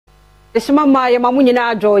Eshimama ya mamunyina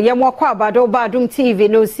ajo ya mwakwa abado ba Adum TV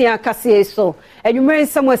no sia kase so enwumere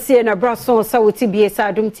nsamasie na braso sa woti bie sa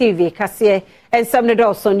Adum TV kase ensam ne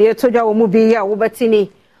dawson ye todwa wo mu bi ya wo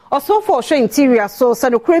batini osofo hwe interior so sa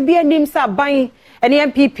no kura bi anim sa ban ene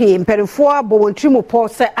MPP mperifo abo wontrimu po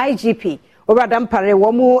sa IGP orada mpare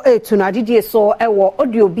wo mu etu na adidie so ewo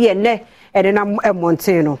audio bi ene nam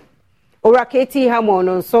emonten no ora KT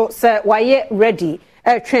Hamono so sa waye ready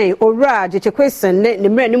train ora jechekwesen ne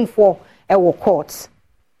mranimfo ewo court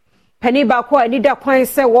pani ba ko ani da kwan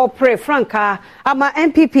se wo pre franka ama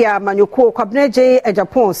MPP amanyoko kwabneje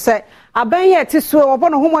Japan se abanye tisuo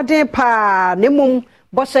obono homoden pa nemum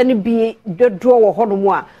bosha ne bi dodo wo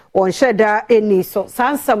honomu a won sheda eni so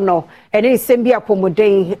sansam no eni sembi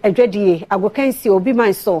apomoden adwadie agokansi obi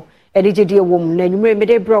man so eni jedie wom na nwumre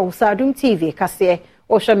mede bro sa Adum TV kase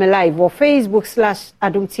o show me live on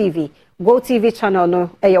Facebook/Adum TV Go TV channel no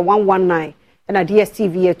 119 and a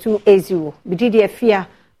DSTV 280 bididi afia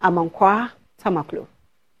amankwa tamaklo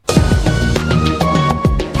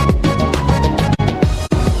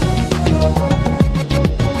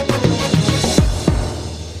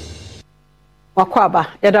wakwaba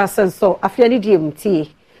yada senso afia ni DMT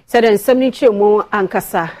said en semni chemu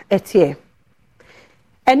ankasa etie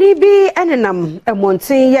eni bi enenam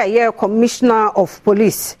emontin ye commissioner of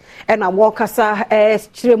police ena wokasa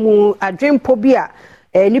chiremu adwempo bi a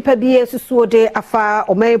nipa bi esusuo de afa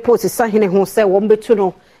oman post sahene ho se wo mbetu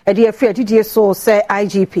no de afi adidie so se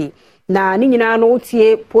IGP na ni nyina no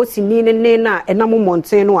tie post ni ne na enam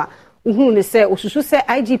monten no a uhunu ne se osusu se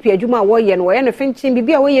IGP adwuma wo ye no wo ye ne finchin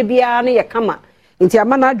bibia wo ye bia na ye kama nti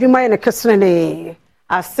amana adwuma ye ne kesene ne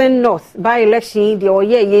Asen North by election the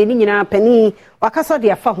oye ye ni nyina pani wakasa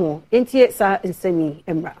de afa ho nti sa nsemi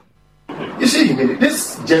emra. You see humility,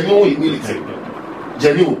 this genuine humility,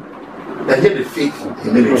 genuine, and yet the faithful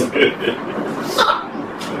humility.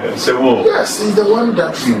 Yes, it's the one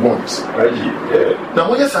that we want.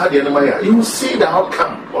 Now when you say the enemy, you will see the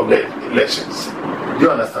outcome of the elections. Do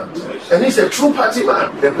you understand? And he's a true party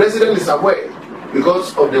man. The president is aware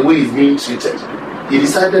because of the way he's being treated. He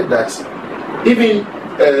decided that even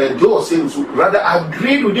Joe Sims rather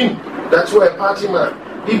agreed with him. That's why a party man,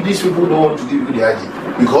 if these people don't want to give you the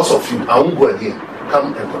IG, because of you, I won't go again.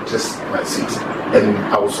 Come and contest my seat, and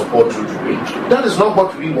I will support you to win. That is not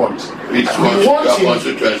what we want. We want him.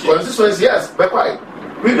 Constituency, yes, but why?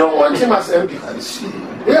 We don't want him as MP.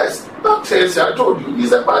 Yes, not Tracy, I told you,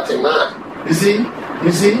 he's a party man. You see,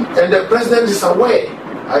 and the president is aware.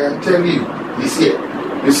 I am telling you, he's here.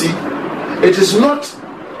 You see, it is not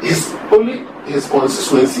only his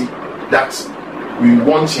constituency that we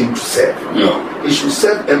want him to serve. No. He should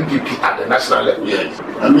serve MPP at the national level. Yes.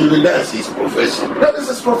 I mean, that's his profession. That is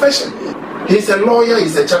his profession. He's a lawyer,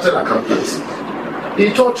 he's a chartered accountant.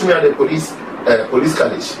 He taught me at the police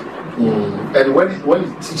college. And when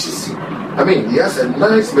he teaches you, I mean, he has a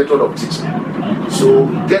nice method of teaching. So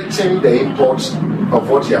getting the import of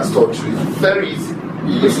what he has taught you is very easy.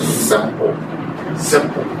 This is simple,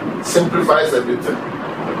 simplifies everything.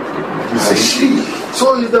 You see?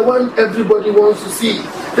 So he's the one everybody wants to see.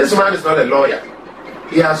 This man is not a lawyer.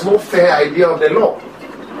 He has no fair idea of the law.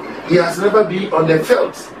 He has never been on the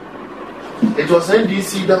field. It was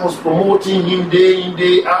NDC that was promoting him day in,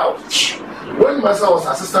 day out. When Massa was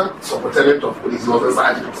assistant superintendent of police, he was a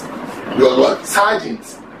sergeant. You are what?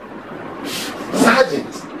 Sergeant. I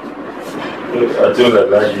told her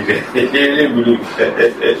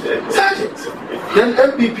Sergeant. Then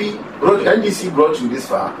NDC brought you this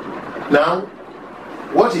far. Now,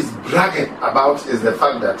 what he's bragging about is the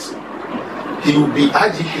fact that he will be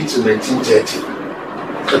IGP to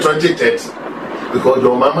 2030, because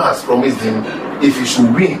your mama has promised him if he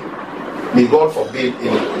should win, may God forbid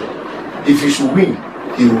anything, if he should win,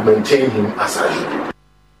 he will maintain him as IGP.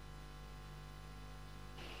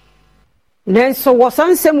 Nenso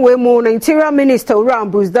wasansem we mu na Interior Minister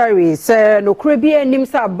Ram Busdari se no krebia nim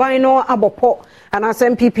sa ban no abopo and as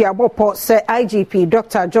MPP abopo se IGP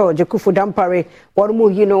Dr. George Kufudampare worumu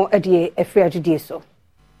yino edie efiagidie so.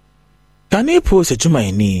 Kane po se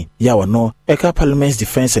jumaini ya wono eka Parliament's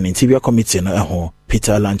Defense and Interior Committee no eho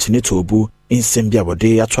Peter Lanchine Tobu insembia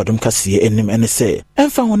wode atwadom kase enim ene se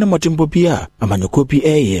emfa ho ne modimbo bia amanyoko bi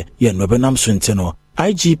eye ye no benam so nteno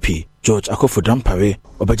IGP George Akufudampare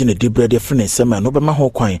obagye ne dibrede frene sema no bema ho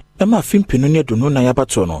kwan ema fimpinu ne dono na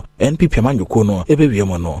yabato no NPP amanyuko no ebewie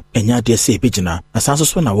no enya de se ebegina asanso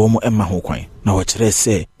so na wo mu emma ho kwan na wo kire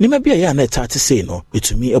se nima bia ya na etate se no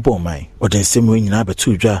etumi eboman odensem nyina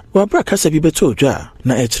betu dwa wa bra kasa bi betu dwa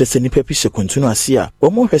na ekire se nipa pi sekontunu ase a wo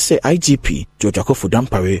mu hwese IGP Jojakofu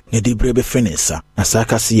Dampare ne di brebe frenesa na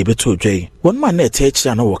saka se ye betu dwa won ma na ete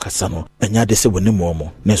ekire na wo kasa no enya de se woni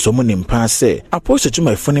mo ne so mu nimpa se apostle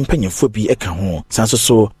juma ifo mpanyimfo bi eka ho sanso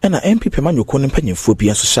so na MPP amanyuko ne mpanyimfo bi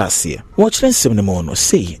enso sha ase wo kire nsem ne mo no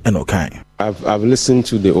sei enokan. I've listened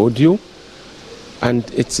to the audio, and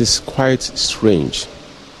it is quite strange.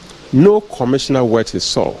 No commissioner worth his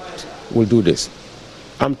salt will do this.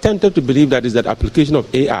 I'm tempted to believe that is that application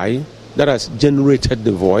of AI that has generated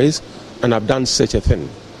the voice and have done such a thing.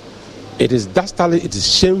 It is dastardly, it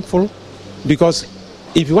is shameful, because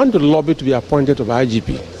if you want to lobby to be appointed to the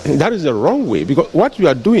IGP, that is the wrong way, because what you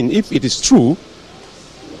are doing, if it is true,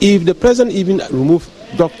 if the president even remove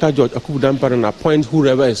Dr. Jojakofu Dampare and appoint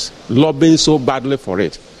whoever is lobbying so badly for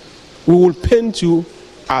it, we will paint you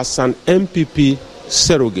as an MPP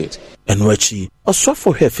surrogate. Enwachi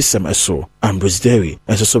oswafo hwe fisem eso Ambrose Derry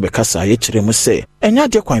enso so bekasa ye kire mu se enya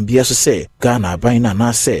de kwan bia so se Ghana aban na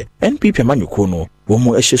na se NPP amanyuko no wo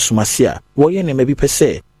mu ehye sumase a wo ye ne mabi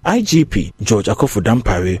pese IGP Jojakofu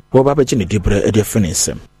Dampare wo ba beje ne dibre e de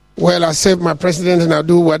finisem. Well, I serve my president and I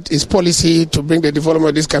do what is policy to bring the development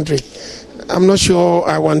of this country. I'm not sure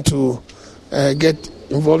I want to get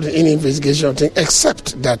involved in any investigation thing,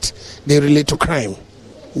 except that they relate to crime.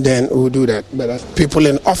 Then we'll do that. But people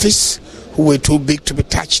in office who were too big to be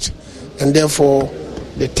touched, and therefore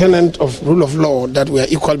the tenet of rule of law that we are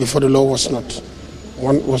equal before the law was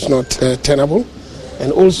not tenable.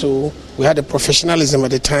 And also we had a professionalism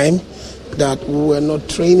at the time that we were not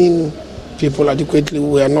training people adequately, we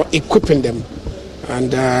were not equipping them,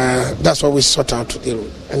 and that's what we sought out to deal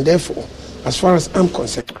with. And therefore, as far as I'm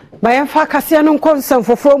concerned, by Fakasian concern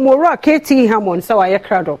for Mora KT Hammond, so I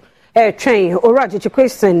crowd train or Raja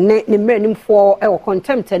question ne meaning for our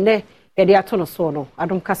contempt and ne the atono sono. I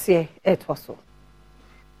don't casse it was so.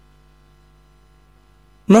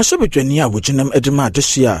 No sebedwani a woginem edema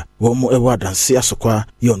adehia wo mu ewa danse asokwa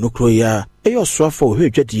ye onokro ya eyo soafo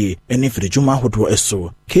hwedwadie ene fridjuma hodo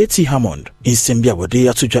eso KT Hammond insembia wode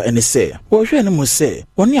atodwa ene se wo hwe ne mu se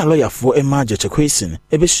woni a lawyerfo emaje chekwesin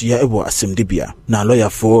ebehia ebo asemdebia na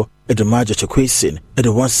lawyerfo edemaje chekwesin ede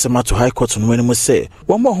won sema to high court no mu se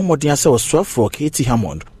wo mo homodin ase wo soafo KT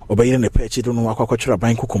Hammond obayire ne pechi do no akwakotwera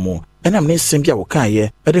ban kokomo enam ne nsembia wo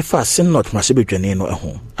kaye ede fa sin not masebedwane no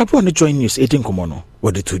eho abro ne join news edin komo no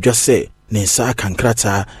wode to just say ne nsa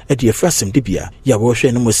kankrata ede efrasem dibia ya wo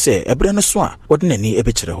hwe ne mu se ebre no so a wode nani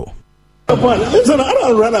ebekire ho. Listen, I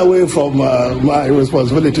don't run away from my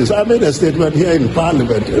responsibilities. I made a statement here in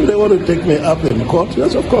Parliament. If they want to take me up in court,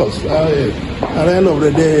 yes, of course. At the end of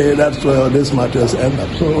the day, that's where these matters end up.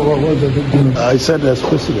 So what was the big deal? I said as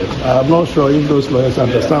precedent. I'm not sure if those lawyers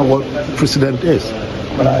understand what precedent is.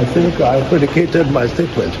 But I think I predicated my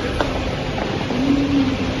statement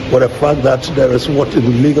with the fact that there is what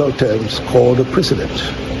in legal terms called a precedent.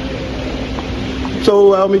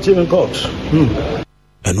 So I'll meet him in court.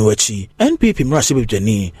 Enuachi NPP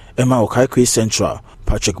mrashibedwani ema okaikwe Central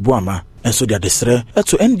Patrick Buama enso dia desre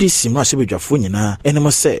eto NDC mrashibedwafo nyina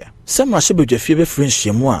enemo se mrashibedwafie be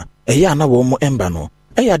friendship a eya na wo mo emba no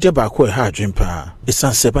eya de ba ko ha adwempa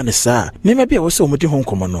esanse ba ne sa nema bia wo se omudi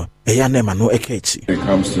honkomo no eya na ema no ekachi. It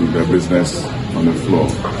comes to the business on the floor.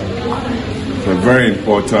 It's a very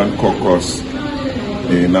important caucus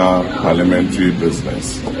in our parliamentary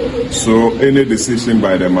business. So any decision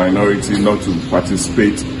by the minority not to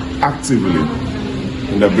participate actively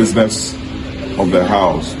in the business of the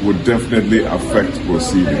House would definitely affect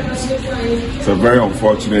proceedings. It's a very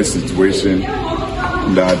unfortunate situation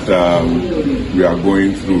that we are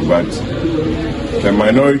going through, but the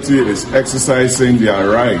minority is exercising their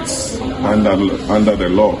rights under the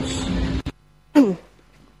laws.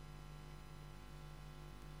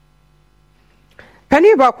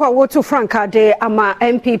 Penny bakwa wotu franka de ama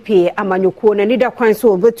MPP amanyuko na nida kwan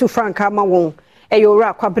so wotu franka ama won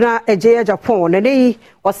eyora kwabna eje Japan na nei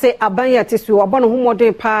ose abanya tisu obono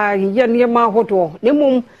humode pa ye niema hodo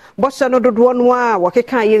nemum bosha no dodo no a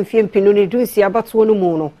wokeka ye mfie mpinu ne dunsi abato no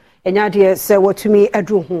mu no enya de se watumi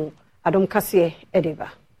adu ho adom kase edeba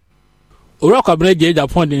Ora kwabena je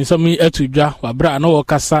Japan din some etudwa wabra na wo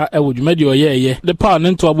kasa e wodwumadi oyeye the power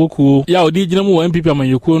nto aboku ya odi gina mu MPP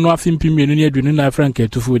amanyekuo no afimpimmenu ne adwunu na Frank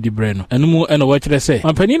etufo di bre no enu mu ena wo kire se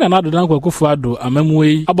mampani na nado dan kwakufu ado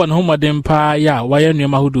amamwei abona homodem pa ya waye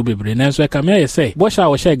nuema hodo bebre nanso e kame ye se bo sha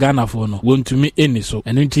wo she Ghana fo no wontumi eni so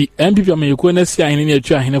enu nti MPP amanyekuo na si ahene ne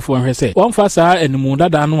atu ahene fo hwe se won fa saa enemu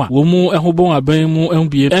dada no a wo mu ehobon aban mu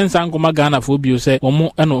ehubie ensa nkoma Ghana fo bio se wo mu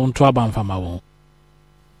eno nto abanfama won.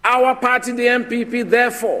 Our party, the MPP,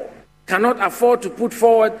 therefore, cannot afford to put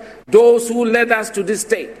forward those who led us to this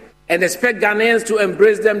state and expect Ghanaians to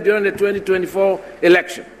embrace them during the 2024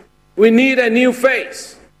 election. We need a new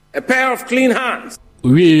face, a pair of clean hands.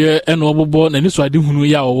 We eno obobo na niso ade hunu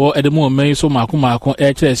ya owo edemo omen so mako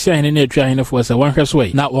e kire sia hene na atwa hene fo se won hweso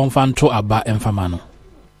yi na won fa nto aba emfama no.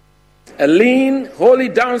 A lean, wholly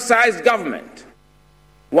downsized government,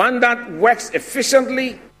 one that works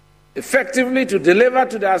effectively to deliver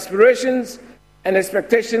to the aspirations and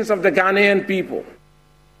expectations of the Ghanaian people.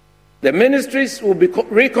 The ministries will be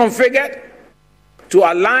reconfigured to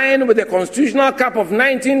align with the constitutional cap of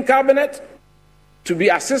 19 cabinet, to be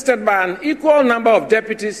assisted by an equal number of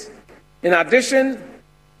deputies, in addition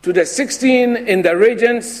to the 16 in the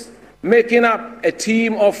regions, making up a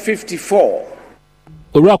team of 54.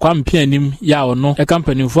 Ora kwa mpianim ya ono e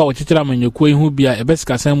company fo a wochitira manyekuo ihu bia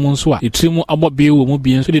ebesika san mu nso a etrimu abobe wo mu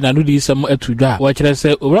bi nso de nanu di isem atudwa wo kire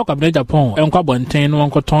se ora kwa bena Japan enkwa bonten no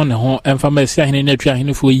nkoton ne ho emfama esi ahene na atwa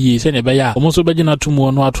ahene fo yi se ne be ya omo so begina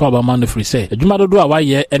tumu no ato abama no free se adwuma dodo a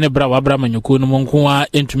waye ene bra wabra manyekuo no nko a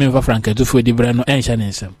entumi mfa franketu fo di bra no enhya ne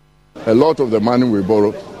nsem. A lot of the money we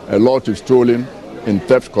borrow, a lot is stolen in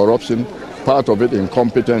theft, corruption, part of it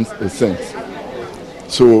incompetence is sent.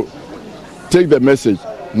 So take the message,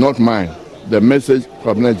 not mine. The message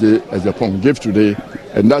Kabinete as Japan gave today,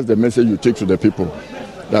 and that's the message you take to the people.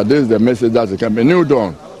 That this is the message that's a new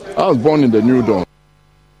dawn. I was born in the new dawn.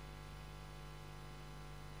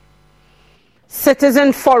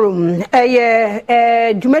 Citizen Forum.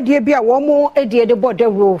 Jumedie bia womo edie de border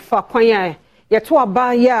rule fa kwan yeto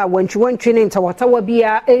aba ya wantwi ne ntawatawa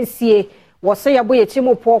bia ensie wose yabo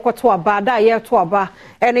yechimo po kwoto aba da yeto aba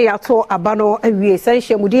ene yato aba no awie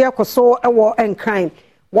sanhye mudi yakoso ewo enkran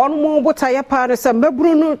won mo botaye pa ne se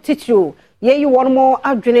maburu no titiro yeyi won mo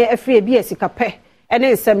adwene afie bia sikape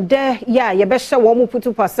ene nsem de ya yebehye won mo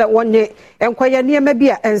putu pase wonne enkwaya niema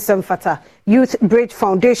bia ensem fata Youth Bridge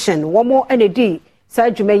Foundation won mo enedi sa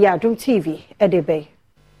dwuma ya Adum TV edebe.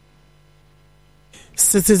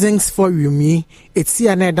 Citizens Forum it's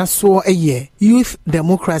another so a year youth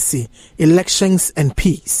democracy elections and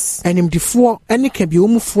peace and before any can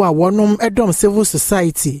be for one edom civil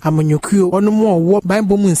society amanyokio on more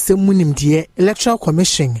bible nsem die electoral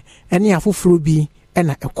commission any afufuru bi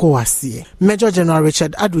na ekowase Major General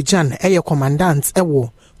Richard Adujan commandant ewo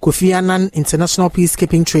Kofi Annan International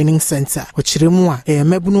Peacekeeping Training Center ochiremu a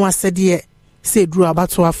mabunu asede se duru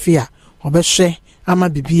abato afia obehwe ama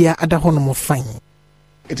bibia adahono fine.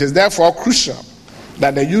 It is therefore crucial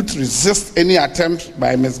that the youth resist any attempt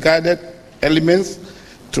by misguided elements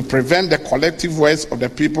to prevent the collective voice of the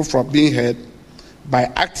people from being heard by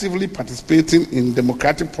actively participating in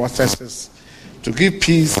democratic processes to give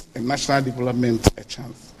peace and national development a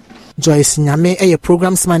chance. Joyce Nyame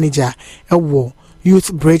programs manager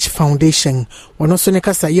Youth Bridge Foundation one also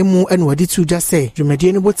nekasa yemu enwadi tu jase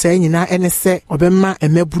dwumadi ni botae nyina enese obemma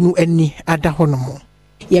emabunu ani adahonomo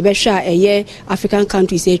yebehwa eye African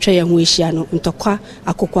countries etwa ye ho ehia no ntokwa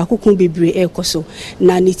akokwa bebre ekoso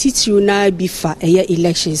na ne titiru na bifa eye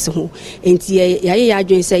elections ho enti ye ya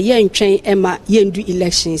adwen se ye ntwen ema ye ndu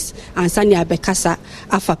elections ansa ne abekasa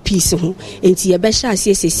afa peace ho enti yebehwa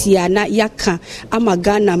asiesesia na yaka ama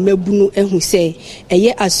Ghana mabunu ehu se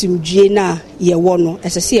eye asumdue na ye wo no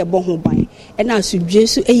esese ye bo ho ban ena asumdue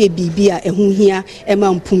so eye bibia ehu hia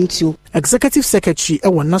ema mpumtuo. Executive Secretary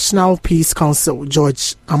ewa National Peace Council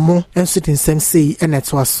George Amo ensitin semsei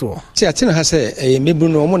eneto aso. Ti atina ha se mebru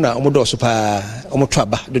no omo na omo do so pa omo to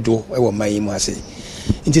aba dodo ewa mai mu ase.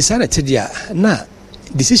 Nti sa na tedia na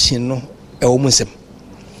decision no ewo mu nsem.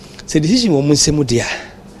 Se decision wo mu nsem dia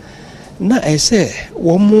na ese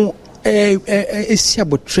wo mu esi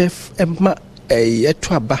abotref ema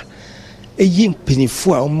eto aba eyi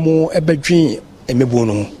mpenifu a omo ebadwen emebru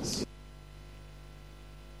no.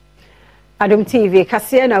 Adum TV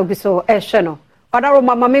kasiye na ubiso esheno odaro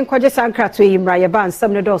mama menkwaje sankrato yimra ye ba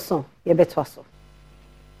nsam ne doso ye beto aso.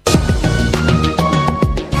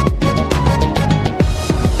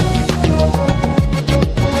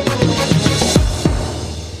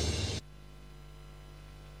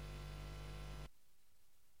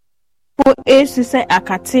 Esise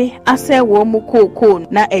akate ase wo mu koko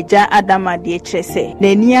na eja adama de kyerese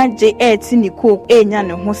na ni agye eti ni koko enya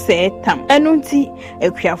ne ho se tam eno nti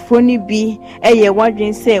akuafo ni bi eye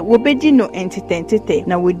wadwen se wo bedi no entitentete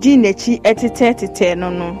na wodi nachi etete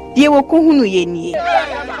no de wo kohunu ye nie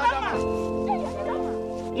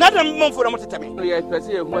nada mmomfo na motetame no ye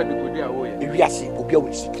twase ye hu adugodi a wo ye ewiase obi a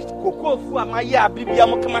wo secret koko fu amaye abibia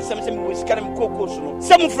mo kama sem sem wo sikare mo koko so no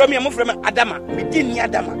sem frame adama medi ni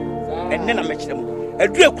adama enne na mekire mu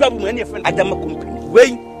adu ekura bu ene friend adama company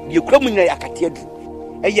wey de ekura mu nya yakate adu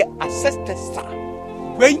eye ancestor star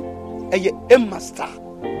wey eye emma star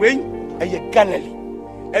wey eye gallery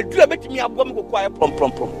adu abetimi abo me koko aye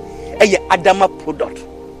prom eye adama product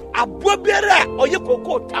abo biara oye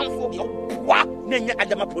koko tanfo wa nenya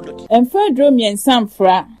adama product emfadro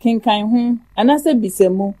miensamfra kenkan hu anase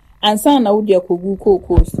bisemu ansa na wodi akogu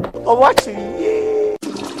kokos o watching.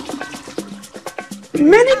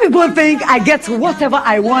 Many people think I get whatever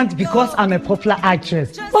I want because I'm a popular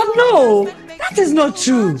actress. But no, that is not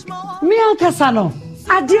true. Me Alcasano,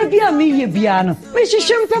 Adebia me yebiano, me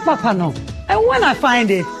shishimpe papano. And when I find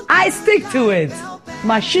it, I stick to it.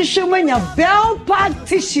 My shishimenya Bell Pack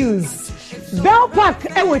tissues. Bell Pack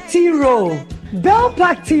ewe tea roll. Bell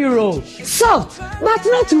Pack tea roll. Soft, but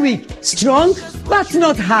not weak. Strong, but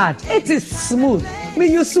not hard. It is smooth. Me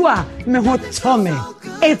yusua, me hot tummy.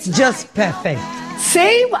 It's just perfect.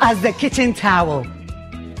 Same as the kitchen towel.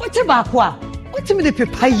 What about what? What me the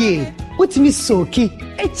papaye? What me soki?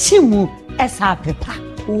 Echimu esa pepa.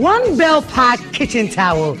 One Bell Pack kitchen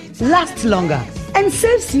towel lasts longer and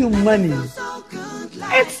saves you money.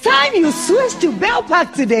 It's time you switch to Bell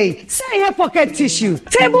Pack today. Say here pocket tissue,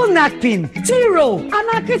 table napkin, tea roll, and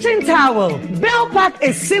a kitchen towel. Bell Pack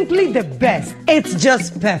is simply the best. It's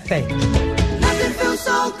just perfect. Nothing feels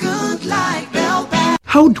so good like Bell Pack.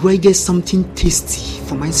 How do I get something tasty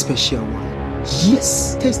for my special one?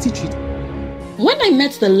 Yes, Tasty Treat. When I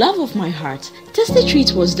met the love of my heart, Tasty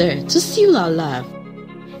Treat was there to seal our love.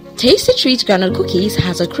 Tasty Treat granola cookies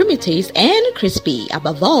has a creamy taste and crispy.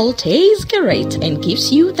 Above all, tastes great and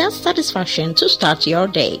gives you that satisfaction to start your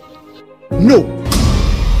day. No!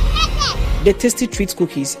 The Tasty Treat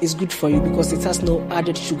cookies is good for you because it has no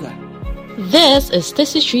added sugar. This is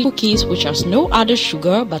Tasty Treat cookies which has no added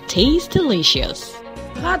sugar but taste delicious.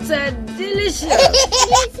 That's delicious.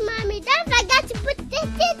 Please, Mommy, don't forget to put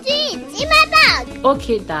Tasty Treats in my bag.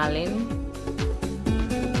 Okay, darling.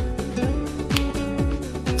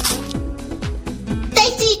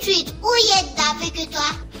 Tasty Treats, oh yeah,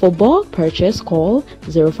 For bulk purchase, call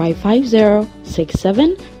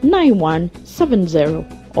 0550-679170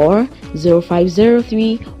 or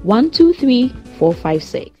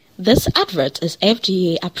 0503-123-456. This advert is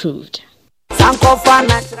FDA approved.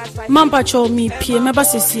 Mamba cho mi pie meba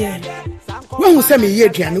sisi. When we say me ye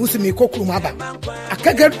diane, we say me kokuru maba.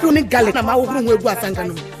 Akagadru ni garlic na ma wo huru egu asanga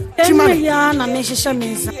no. Emi ya na me hihye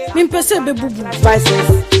me nsa. Me mpese be bubu. Spices.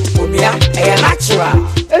 Omia e natural.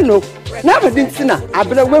 Eno. Na be dintina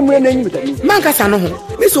abena wemure na nyim da mi. Mankasa no ho.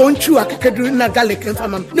 Me so ontwu akagadru na garlic mfa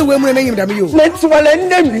mam. Na wemure na nyim da mi yo. Na tiwala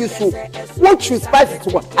ndem bi so. What choose spices to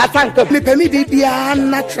asanka. Me pemi bi bia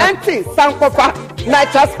natural. Anti sankofa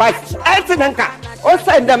natural spices. Anti nanka. O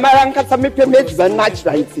say the maranka sa me pemi be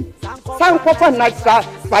natural iti. Sankofa natural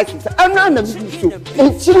spices. Ana na mi so.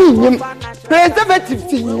 Enchiri nyim.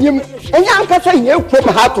 Preservative nyim. Enya anka sa nye kwom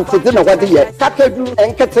ha to kodi na wode ye. Kakadu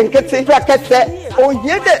enketenkete prakete. O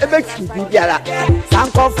ye de ebe bibiara.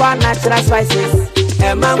 Sankofa natural spices. So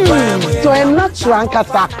I'm not sure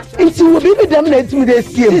Ankasa. It will be them that do the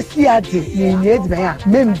same. This year,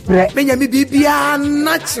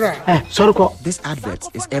 natural. This advert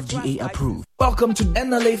is FDA approved. Welcome to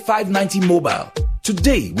NLA 590 Mobile.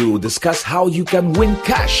 Today we will discuss how you can win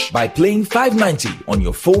cash by playing 590 on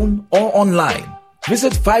your phone or online.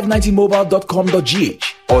 Visit 590mobile.com.gh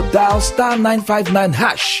or dial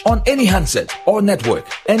 *959# on any handset or network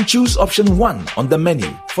and choose option 1 on the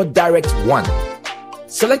menu for direct 1.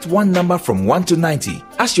 Select one number from 1 to 90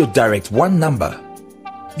 as your direct 1 number.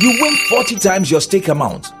 You win 40 times your stake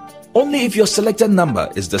amount, only if your selected number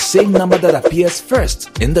is the same number that appears first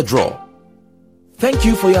in the draw. Thank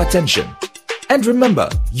you for your attention. And remember,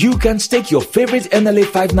 you can stake your favorite NLA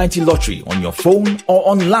 590 lottery on your phone or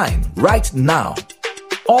online right now.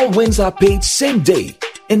 All wins are paid same day,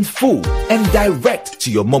 in full and direct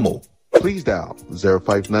to your Momo. Please dial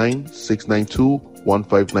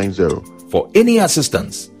 059-692-1590. For any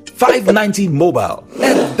assistance, 590 Mobile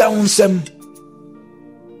and down some.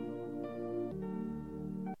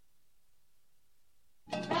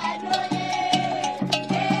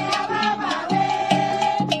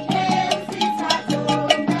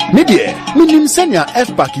 Media, minim senya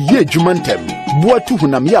F-Pack ye jumantem, buatu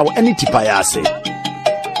hunam yaw eni tipayase.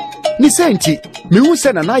 Ni senti, mi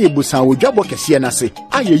usena na ye busan wodwabo kese na se,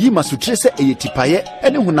 aye yi masutre se eye tipaye,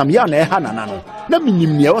 eni hunam yaw na eha nanano, na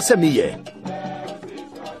minim ne wo se meye.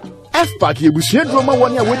 F-Pack ye busua droma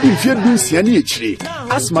woni a wodi mfie dunsia ne echire.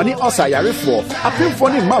 Asmani osa yarefo, apemfo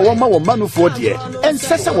ne ma wo manufo de,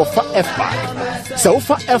 ensese wo fa F-Pack. Se wo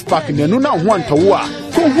fa F-Pack nenu na ho antowo a,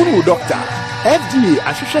 ko hunu doctor. FDA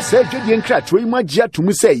ahwehwe se dwedie nkra troi magia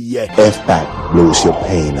tumu se ye. F-Pack blows your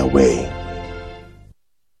pain away.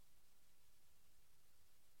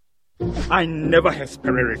 I never have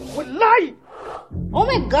spirit. What lie? Oh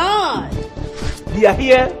my God! They are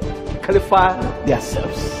here to qualify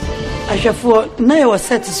themselves. Ashafo na ye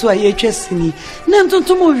set so aye twesini na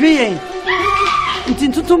ntontom owie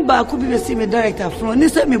ntintontom ba ko bi besi me director from ni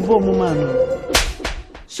se me bo mu ma no.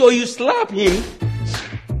 So you slap him?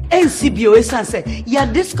 NCBO Esanse, ya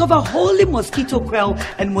discover holy mosquito coil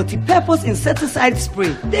and multi-purpose insecticide spray.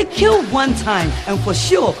 They kill one time and for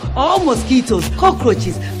sure all mosquitoes,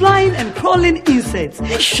 cockroaches, flying and crawling insects.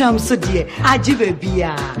 Shamso dear, ajibe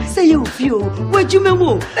biya. Say you feel, what you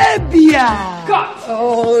memo, biya. Cut!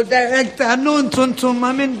 Oh, director, no tonton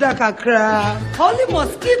maminda kakra. Holy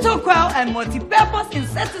mosquito coil and multi-purpose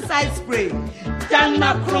insecticide spray.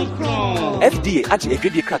 Dana kron kron. FDA aji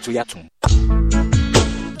egedi krato yatum.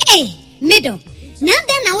 Hey, middle.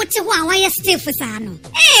 Nanda na wote ho awaya stiff sano.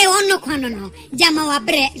 Eh, ono kwano no. Jama wa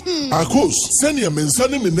bre. Akos, send your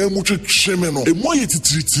mensane me na mu twetwe no. E moye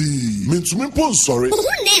titiriti. Mentumi pon sorry. Ho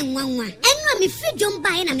na enwanwa. Enwa me freedom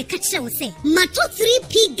buy na me ka kire wo se. Mato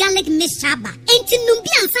 3P garlic mixture ba. Enti numbi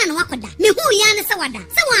ansa na wakoda. Me hu ya ne se wada.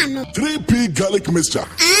 Se wano. 3P garlic mixture.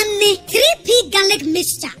 Ani 3P garlic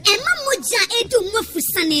mixture. Ema moja edu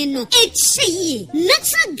mwafusane no. Eche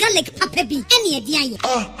natural garlic papa bi. Eni edi aye.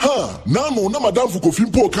 Aha. Na madam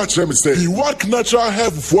Fukofimpo catch me say he work natural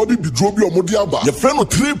hair for bi bidrobi omodi aba. Your friend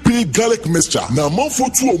 3P garlic mixture. Na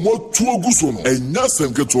manfo tu omo tu oguso no. Enya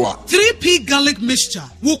semketo a. 3P garlic mixture.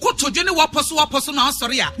 Wo ko todwe ne waposo na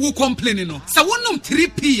asori a wo complain no. Sa wonum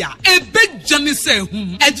 3P a ebe jane say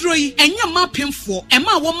hum. Edro yi enya mapemfo,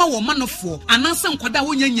 ema wo ma nofo. Anansa nkwada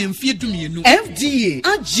wo nyanya mfie dumienu.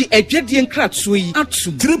 FDA agi edwedie nkratso yi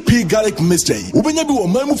atum. 3P garlic mixture. Ubenya bi wo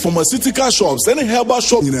mamu pharmaceutical shops and herbal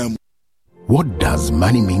shop in. What does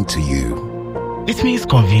money mean to you? It means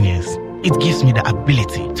convenience. It gives me the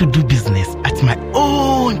ability to do business at my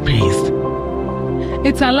own pace.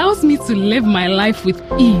 It allows me to live my life with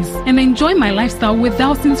ease and enjoy my lifestyle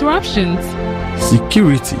without interruptions.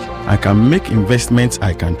 Security. I can make investments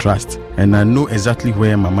I can trust, and I know exactly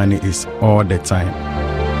where my money is all the time.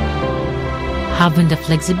 Having the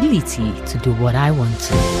flexibility to do what I want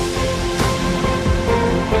to.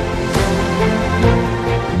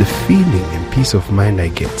 The feeling and peace of mind I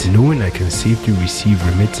get knowing I can safely receive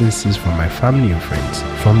remittances from my family and friends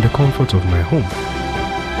from the comfort of my home.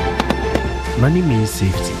 Money means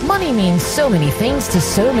safety. Money means so many things to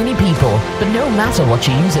so many people, but no matter what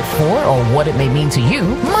you use it for or what it may mean to you,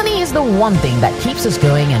 money is the one thing that keeps us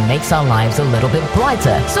going and makes our lives a little bit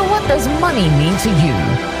brighter. So what does money mean to you?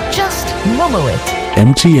 Just Momo it.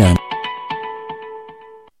 MTN.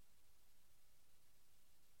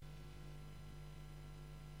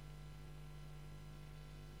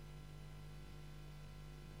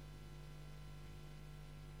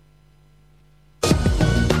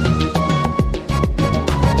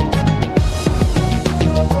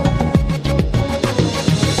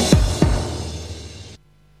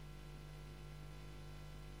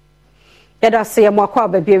 Yada se mwakwa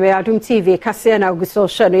bebie Adum TV kase na guso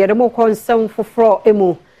hye no yede mo konsam foforo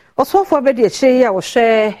emu osofo abedi eche ya wo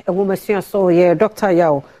hye ewumasua so ye Dr.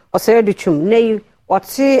 Yao oseye duchum nei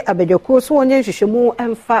wote abedeku so wonye hwehwemu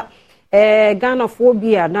emfa Ghana fo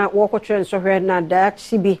bia na wo kwotwe nsohwe na da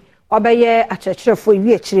chibi obeye achechirefo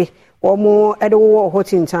wi echire wo mo ede wo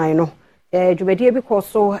hotintan no dwumedie bi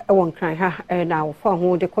koso ewon kran ha na wo fa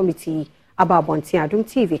ho de committee ababonti Adum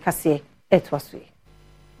TV kase etwaswe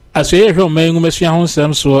Aswe hwe oman ngumasua ho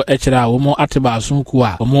nsem so ekira wo mo ateba asunku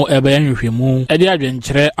a wo mo ebe yanhwehwemu ede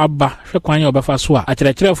adwenkyere aba hwe kwan ya obefa so a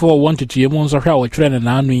akyerɛkyerɛfo won tetuyemu nso hwe a wo twere ne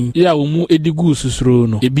naanu yi ya wo mu edigu susuro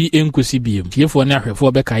no ebi enkosi biem tiefo ne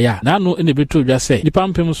ahwefo beka ya naanu ene beto dwa se nipa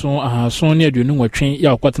mpem so ahaso ne aduonu nwotwe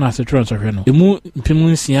ya okotena asetwere nso hwe no emu mpem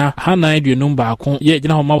nsia hanan aduonu baako ye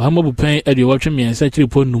gina ho ma bupen aduowotwe miensa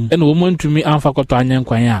kyiripo num ene wo mo ntumi amfa koto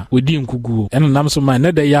anyenkwan a wodi nkuguo ene nam so man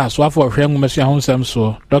ne de ya so afo hwe ngumasua ho nsem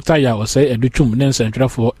so Dr. Yao say educhum ne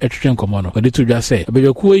nsentwerefo etwetwe nkomo no wode to dwa say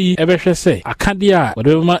abedwakuo yi ebehwe say akade a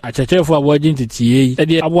wode ma akyerɛkyerɛfo aboagye ntitie yi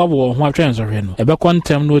ede aboabo ho atwe nsohwe no ebekɔ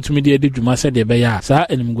ntem no otumi de edi dwuma sɛ de be ya saa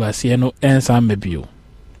enimguase no ensa mabio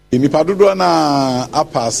Nipa dodo na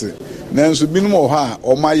apase nanso binom wɔ ha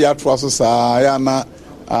o ma ya to aso saa ya na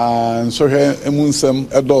nsohwe emunsem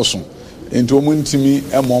edoso enti o muntimi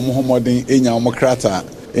ema mo homoden enya mo krata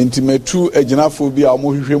enti metu aginafo bi a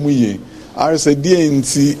mo hwehwɛ mu yie arse die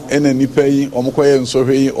enti ena nipa yi o mo koye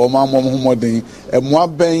nsohwe yi o ma mo homoden emoa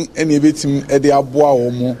ben ena ebetim ede aboa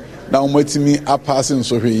wo mo na o matimi apase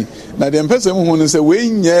nsohwe yi na de mpese mu hu no se we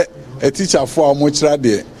nye a teacher for mo kira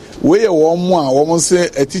de we ye wo mo a wo mo se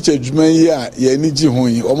a teacher dwuma yi a ye ni gi ho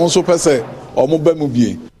yi o mo so pese o mo ba mu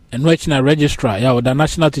bie Enwechina registrar ya the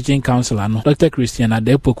National Teaching Council ano Dr. Christian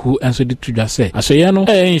Adepoku enso di tudwa se asoye no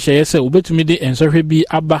nhye se obetumi de ensohwe bi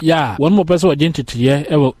aba ya won mo pese ogentetiye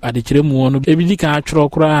ewo adekire mu no ebidi kan atworo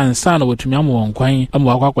kora ansa na wotumi amwo nkwan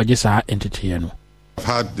amwo akwakwaje saa entetiye no. I've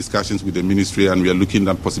had discussions with the ministry and we are looking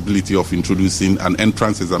at possibility of introducing an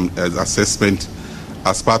entrance exam assessment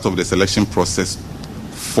as part of the selection process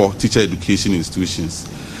for teacher education institutions.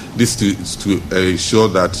 This to ensure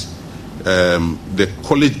that the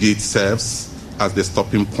college gate serves as the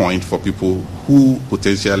stopping point for people who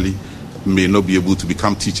potentially may not be able to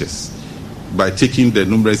become teachers. By taking the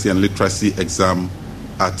numeracy and literacy exam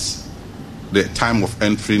at the time of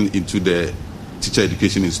entering into the teacher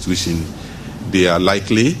education institution, they are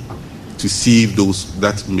likely to see those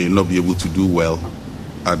that may not be able to do well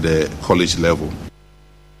at the college level.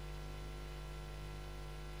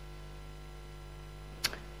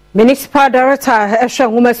 Municipal Director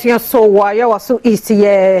Esha Women's so waya waso East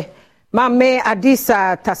ye Mame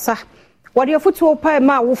Adisa Tasa. What your foot to pay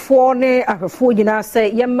ma wofo ne ahwefo nyina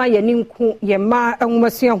say yemma yaninku yemma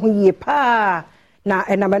women's hu ye pa na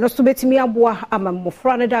enameno so betimi aboa ama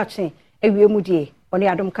mmofra ne dache ewie die oni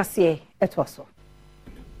adom kase etoso.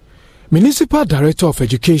 Municipal Director of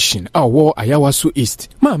Education Awo Ayawasu East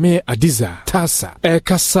Mame Adiza Tasa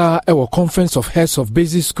Kasa Ewo Conference of Heads of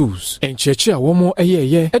Basic Schools Encheche Awomo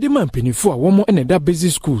Eyeye Edima Mpenifu Awomo Eneda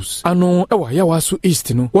Basic Schools Ano Ewo Ayawasu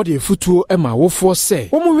East no Wode Futuo Ema Wofo se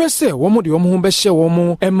Womo wese Womo de Womo ho behye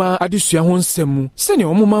womo Ema adesua ho nsemu Sene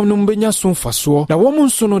womo mam no benya so mfaso na womo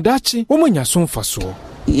nso no dachi womo nya so mfaso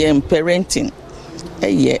Yem parenting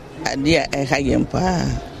eye ade a eha yem pa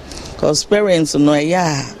cause parents no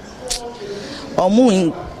ya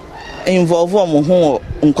omu involve omu ho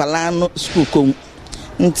nkwala no school kom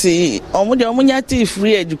nti omu de omu nyati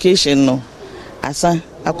free education no asa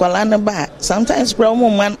akwala no ba sometimes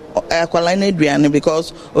problem man akwala na aduane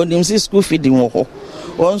because onim si school feeding wo ho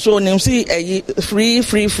onso onim si free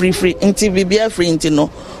nti bibia free nti no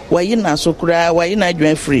wayi na sokura wayi na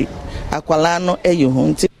aduane free akwala no ho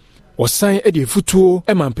nti Osan edi futuo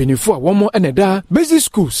emampenifu a womo eneda basic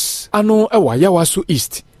schools ano ewa Yawaso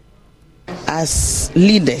East. As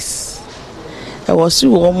leaders, I was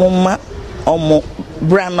woman omo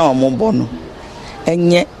brana omo bono.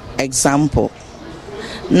 Enye example.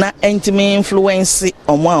 Na entime influence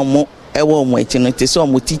omo ewo omo etinete so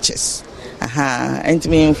omo teachers. Aha,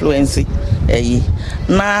 entime influence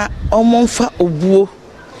na omo mfa obuo.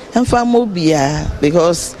 Mfa mo bia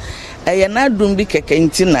because na dum bi keke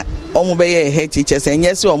ntina omo be ye head teachers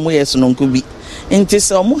enye se omo yes no nkubi. Nti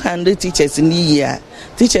se omo handle teachers ni ya.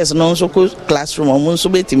 Teachers no so classroom omo so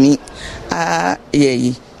betimi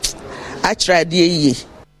ye I tried ye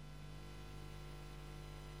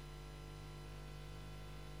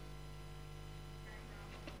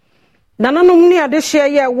Nananom ni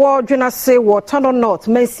adehye ye wo dwena se wo Tano North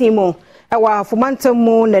Mensimo ewa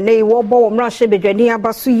fomantamu nene wo bo wo mrahye bedwani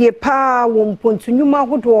abaso ye pa wo mpontunwuma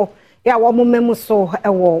hodo ya wo momemu so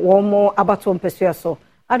ewo wo mo abato mpesua so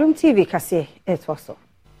Adom TV kase etwaso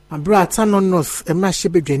Abra Tano North emrahye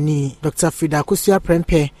bedwani Dr. Frida Kosua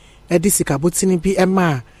Prempe edisika botini bi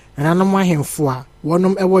ema nananom ahemfo a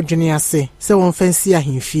wonom ewo dwene ase se won fansi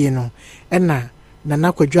ahemfie no ena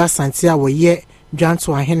nana kwadwa asante a wo ye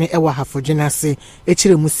Janto ahene ewa hafodwene ase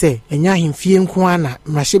ekire mu se enya ahemfie nko ana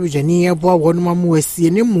mrahye bedwani eboa wonom amuasie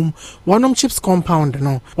ne mum wonom chips compound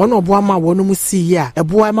no wono oboa ma wonom si ya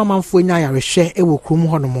eboa mamamfo nya yarehwe ewo krum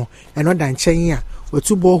honom eno da nchen a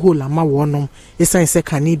otu borehole ama wonom esan se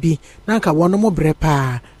kane bi na nka wonom bre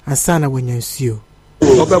pa ansa na wanyansuo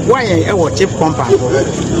Obeboa yen ewo chip compound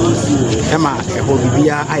ema eho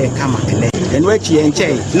bibia aye kama ene eno achi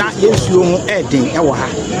enche na yensuo ho eden ewo ha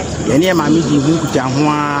yene ema medi hu kuta ho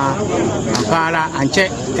ampara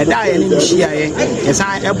anche eda ye ni hia ye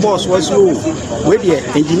esan eboss wasuo we de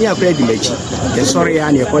engineer kra di machi ye sorry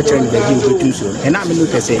ya na e ko chere ni baji otutuso ena me no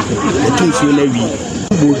pese otutuso na wi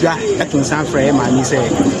bodwa etun san fra ema ni se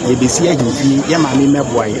e besi ahimfi ye ma me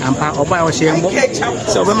meboa ye ampa oba o hye mbo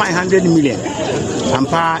se oba my 100 million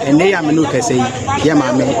ampa ene ya me no pese ye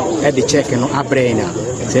ma me e de check no abrena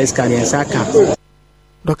says Karian Saka.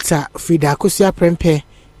 Dr. Frida Kosua Prempe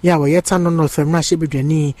ya wo yeta no no femra hye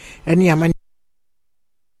bedwani ene amani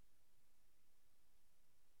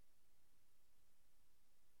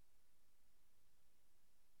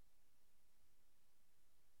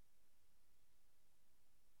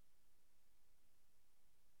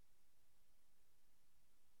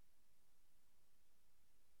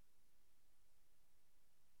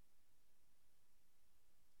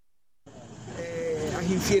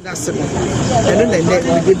ahimfie na sema eno na ne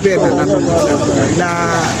we be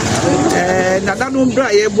na nanu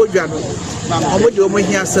mbra ye bodwa no omodi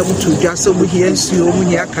omohia asem tudwa so omohia nsuo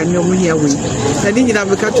omohia kane omohia we na ni nyina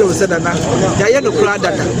meka to se dana ya ye no kula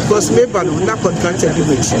dada because meba no na contract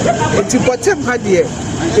agreement enti potem ha de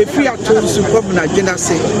efi atonsu kom na dwena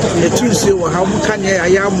se etunsuo wo ha muka ne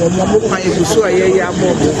aya mo kwan eguso aye ya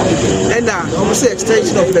mo na omo say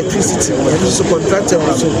extension of electricity and so contract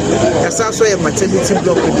so yasa so ye maternity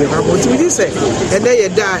block de ha but we say and ye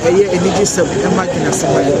da eye enigi sem imagine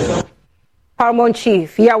say Paramount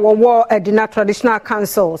Chief, ya wo Edina Traditional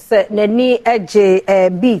Council say nani eje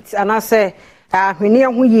beat and I say hwene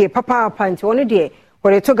ho ye papa nti woni de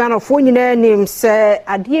wore to Ghana fo nyina nim say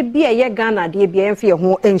ade bia ye Ghana ade bia emfe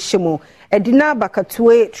ho enhyemo Edina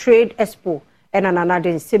Bakatue Trade Expo ena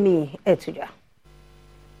nanade nsemi etuja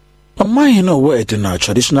Oman no wo Edina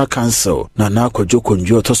Traditional Council na akwadwo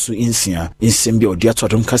konjo tosu insia insembia odi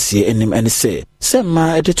atodom kase enim ene se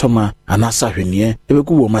ma editoma anasa hwene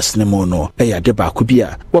ebegu wo masnemo no eya de ba ko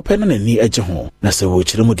bia wo pe no nani agye ho na se wo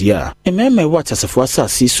kyeremu dia ememe wo atasefo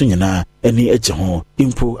asase su nyina eni agye ho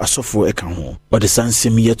impo asofo eka ho ode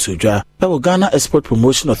sansem ye todwa wo Ghana Export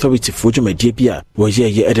Promotion Authority fo dwumadie bia wo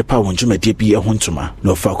ye edepa wo dwumadie bi ho ntoma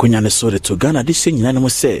no fa konya ne so de to Ghana de hye nyina ne mo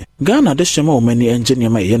se Ghana de hye ma wo mani engineer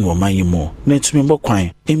ma ye no man yi mu na tumi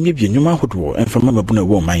mbokwan emye bi nyuma hodo emfama mabuna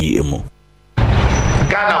wo man yi emu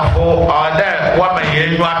Ghana for there woman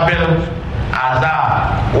ye you are bill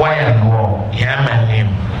ada why no yemen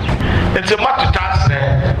it's a matter task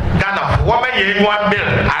Ghana for woman ye you are bill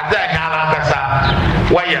ada nyala kasa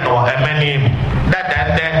why no yemen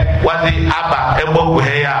that was the aba eboku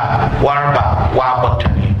heya warba wa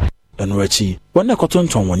botani Enwachi wona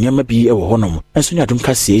kotonton wonyama bi e wo honom enso nyadum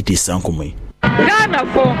kase edi sankomai Ghana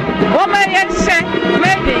for woman yet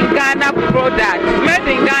made in Ghana product, made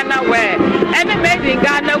in Ghana wear, and made in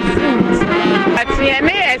Ghana food. At the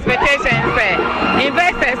expectations say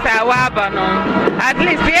investors are wabano. At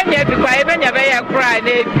least the because even your very cry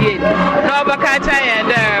they did. No bakacha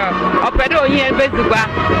and opedo here bezuba,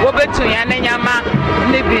 wobetu yanema,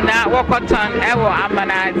 nibina, wakoton, ewo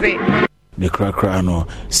amanaze. The Krakrano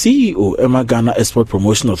CEO Emma Ghana Export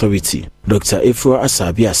Promotion Authority Dr. Efro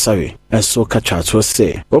Asabi Asare enso kacha to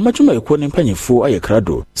say omajuma ekwo ne mpanyefo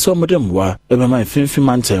ayekrado so modemwa emema mfimfi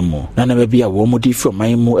mantemu na na bia wo modi from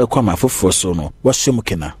manmu ekwama foforo so no wahye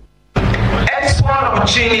kena. Export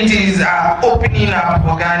opportunities are opening up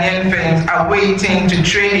for Ghanaian firms are waiting to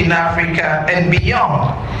trade in Africa and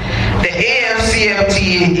beyond. The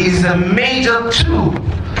AFCFTA is a major tool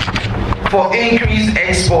for increased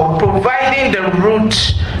export, providing the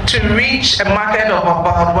route to reach a market of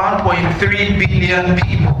about 1.3 billion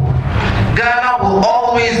people. Ghana will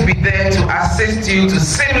always be there to assist you to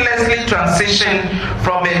seamlessly transition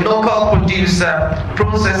from a local producer,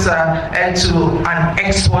 processor, and to an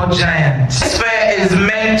export giant. This fair is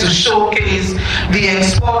meant to showcase the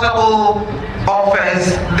exportable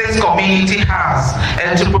offers this community has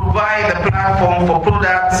and to provide the platform for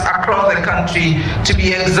products across the country to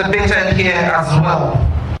be exhibited here as well.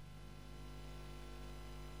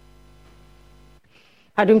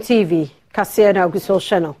 Adum TV, Kasia na Guso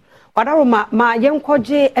Channel. Wadaroma ma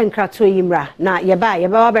yenkoje enkrato yimra na yeba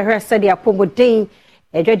wa behre sede apomodin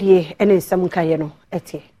edwedie ene nsam kaye no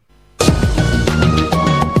etie.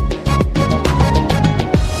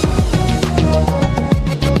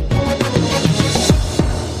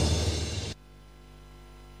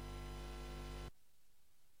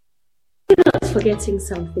 Forgetting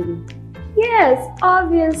something. Yes,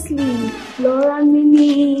 obviously. Flora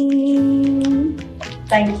Mini.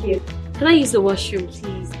 Thank you. Can I use the washroom,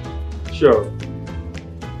 please? Sure.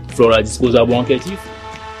 Flora disposable handkerchief.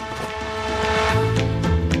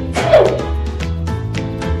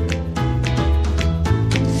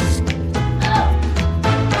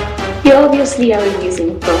 You obviously are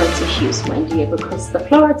using Flora tissues, my dear, because the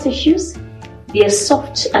Flora tissues, they are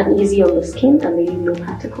soft and easy on the skin and they leave no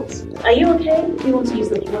particles. Are you okay? You want to use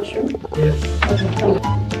the washroom? Yes.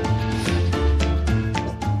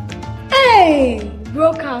 Hey,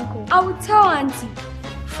 broke uncle. I will tell auntie.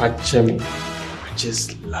 Fat Jimmy, I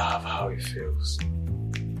just love how it feels.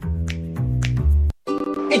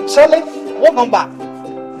 Hey, Charlie, welcome back.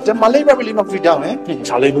 The malaria really knocked you down, eh?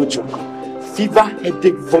 Charlie, no joke. fever,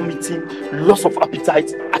 headache, vomiting, loss of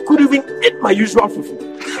appetite. I couldn't even eat my usual fufu.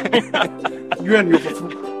 You and your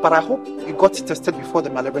fufu. But I hope you got tested before the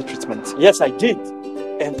malaria treatment. Yes, I did.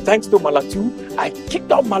 And thanks to Malatu, I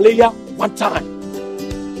kicked out malaria one time.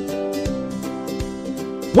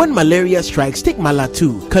 When malaria strikes, take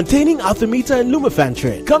Malatu, containing Artemether and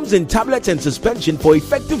Lumefantrine. Comes in tablets and suspension for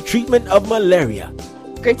effective treatment of malaria.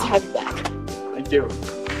 Great to have you back. Thank you.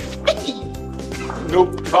 No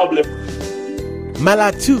problem.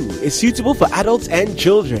 Malatu is suitable for adults and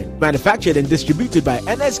children. Manufactured and distributed by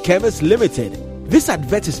NS Chemist Limited. This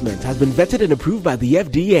advertisement has been vetted and approved by the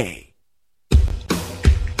FDA.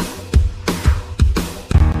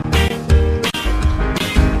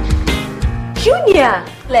 Junior,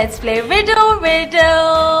 let's play riddle.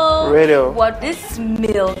 Riddle. What is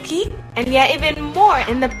milky? And there are even more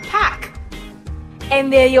in the pack.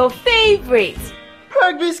 And they're your favorites.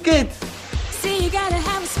 Peg biscuits. See, you gotta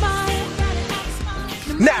have a smile.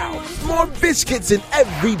 Now, more biscuits in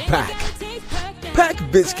every pack.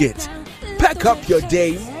 Pack biscuits. Pack up your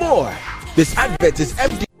day more. This advert is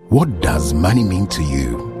empty. What does money mean to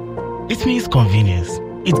you? It means convenience.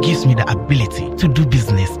 It gives me the ability to do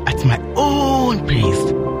business at my own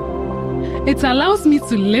pace. It allows me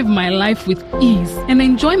to live my life with ease and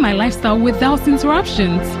enjoy my lifestyle without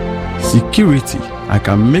interruptions. Security. I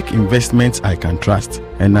can make investments I can trust,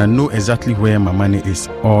 and I know exactly where my money is.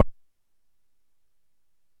 Or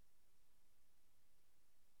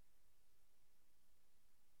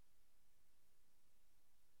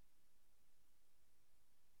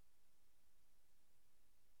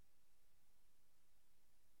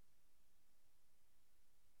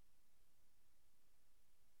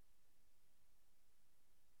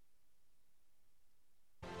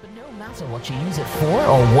No matter what you use it for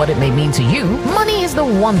or what it may mean to you, money is the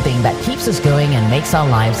one thing that keeps us going and makes our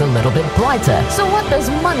lives a little bit brighter. So what does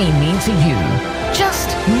money mean to you? Just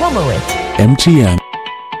Momo it. MTN.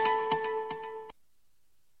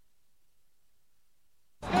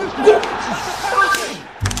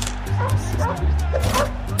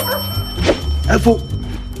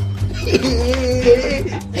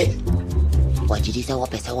 What did you say? What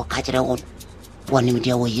person will catch it on? One minute,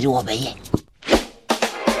 you will obey.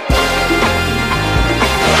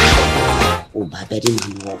 Oh, my baby,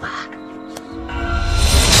 man,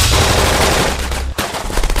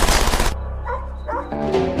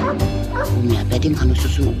 my baby, man,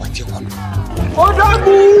 what you want? Oh,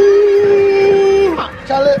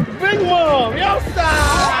 Charlie, bring more. Yes,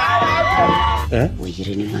 sir. We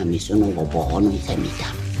didn't have me so no born with a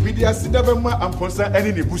meter. We did see never more and posa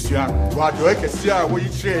any Busia. What do I see? We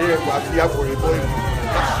share what we have for a boy.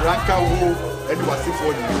 Ranka woo and was it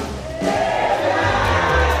for you.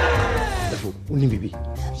 Unibibi.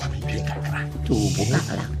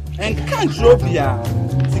 And can't drop here.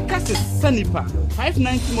 The cast is Sanipa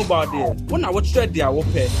 590 mobile there. When I watched their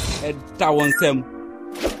whoopee at Tawonsem.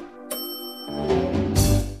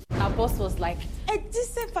 Our boss was like, a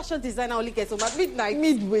decent fashion designer only gets home at midnight.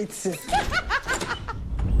 Midweight.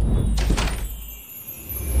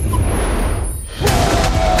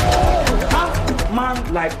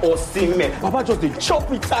 Man like Osimhen, Papa just the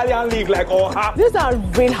chop Italian league like Oha. These are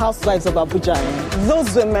real housewives of Abuja.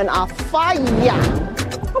 Those women are fire.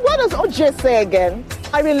 What does OJ say again?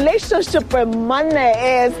 A relationship with money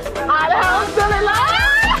is alhamdulillah.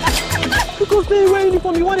 Because they wear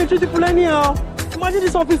uniform, you want to treat people anyhow. Imagine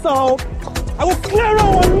this officer, I will clear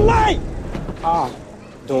out online.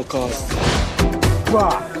 Don't cost.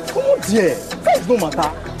 Bruh, come on there. That no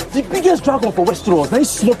matter. The biggest dragon for Westeros, then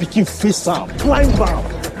small picking face am, climb down,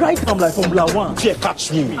 right arm like Formula 1. Yeah,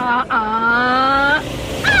 catch me.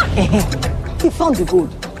 He found the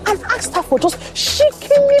gold and asked her for just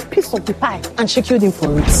shaking me a piece of the pie, and she killed him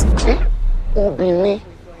for it. Obini,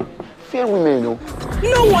 fair women, no.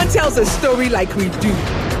 No one tells a story like we do.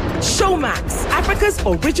 Showmax, Africa's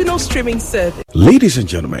original streaming service. Ladies and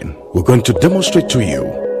gentlemen, we're going to demonstrate to you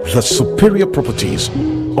the superior properties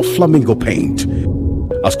of Flamingo paint.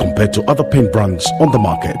 As compared to other paint brands on the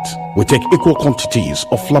market, we take equal quantities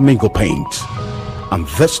of Flamingo paint and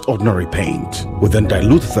this ordinary paint. We then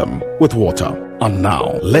dilute them with water. And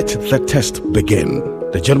now, let the test begin.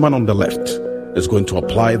 The gentleman on the left is going to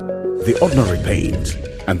apply the ordinary paint,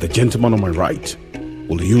 and the gentleman on my right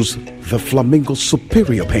will use the Flamingo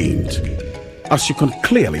Superior paint. As you can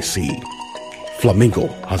clearly see, Flamingo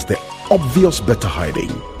has the obvious better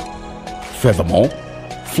hiding. Furthermore,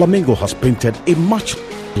 Flamingo has painted a much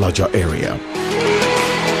larger area.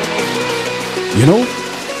 You know,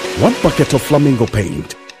 one bucket of Flamingo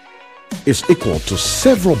paint is equal to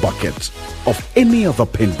several buckets of any other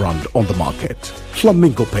paint brand on the market.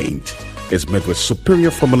 Flamingo paint, is made with superior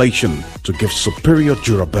formulation to give superior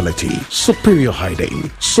durability, superior hiding,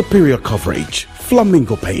 superior coverage.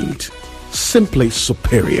 Flamingo paint. Simply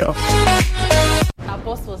superior. Our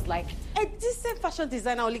boss was like, a decent fashion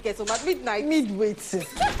designer only gets home at midnight. Midway.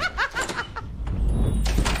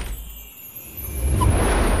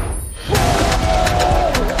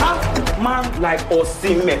 Man like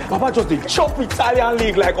Osimhen. Papa just the chop Italian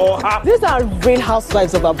league like Oha. These are real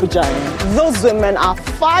housewives of Abuja. Those women are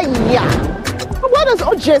fire. What does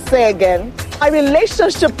OJ say again? A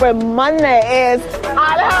relationship with money is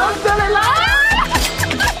alhamdulillah.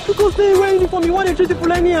 Because they wear uniform, you want to treat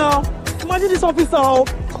people anyhow. Imagine this officer.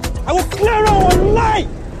 I will clear out online.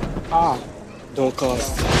 Don't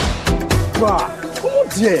cause. Bruh, come on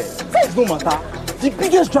there. Things no matter. The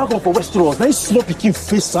biggest dragon for Westeros, now small picking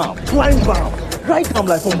face up, blind bound, right arm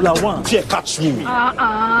like Formula 1. Yeah, catch me.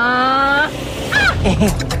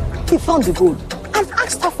 He found the gold and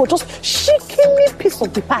asked her for just shaking me a piece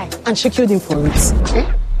of the pie, and she killed him for it.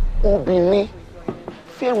 Obini,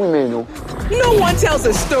 fair women, no. No one tells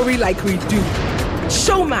a story like we do.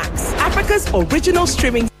 Showmax, Africa's original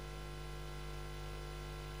streaming.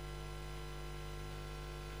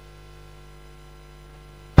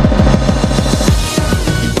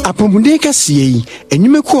 Apomune kasiye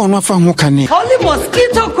enyume ko ono afa ho kane. Holy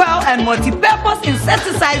mosquito coil and multi-purpose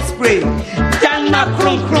insecticide spray. Dana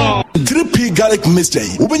kron kron. 3P garlic mixture.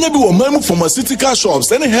 Ubenya bi wo mamu pharmaceutical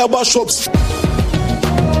shops and herbal shops.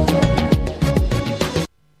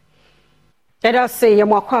 Let us say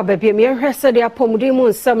yamwakwa baby me hwese de apomudi mu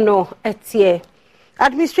nsam no etie.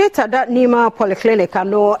 Administrator that Nima Polyclinic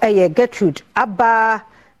ano eye Gertrude Abba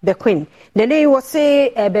Bequin. Nene was say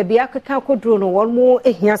baby akaka kodro no won mu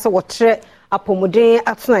ehia se wotre apomuden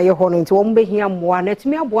atuna ye ho no nti won be hia moa na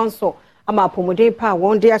timi aboanso ama apomuden pa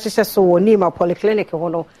won de ahyehye so woni ma Polyclinic ho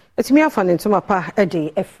no etimi afa ne ntoma pa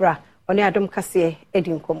ede efra oni adom kase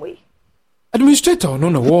edi nkomoyi. Administrator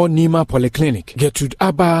no wo Nima Polyclinic Gertrude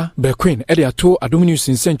Abba Bequin ede ato Adominus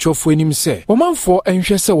Nsentchofo enim se womanfo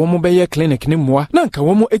enhwe se wo mo beye clinic ne moa na nka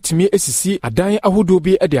wo mo etimi esisi adan ahodo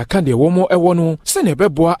bi ede aka de wo mo ewo no se ne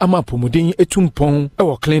beboa ama pomuden etumpon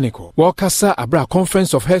ewo clinic wo kasa abra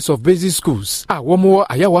Conference of Heads of Basic Schools a wo mo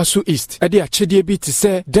Ayawaso East ede achede bi ti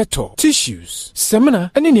se Dettol tissues seminar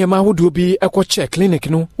ene niema ahodo bi ekoche clinic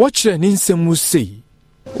no wo kire ni nsemu sei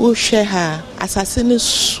wo hwe ha asase ne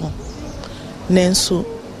so nenso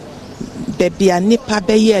bebia nipa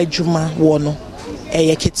beye adwuma wo no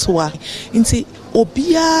eye ketwa nti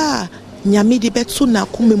obia nyame de betu na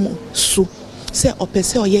komemu so se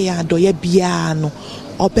opese oye ya adoye bia no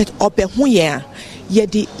obe hu ye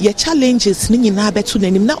di ye challenges ni nyina betu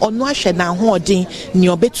nanim na ono ahwe na ho odin ni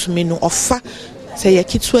obetumi no ofa se ye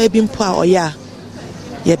ketwa bi mpo a oya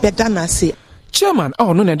ye beda na se Chairman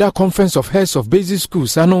no neda Conference of Heads of Basic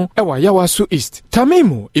Schools ano ewa Yawaso East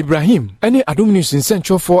Tamimu Ibrahim ene Adominus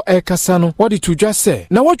Nsentchofo ekasa no wodi tudwa se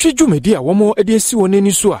na wotwe dwumedi a womo ede esi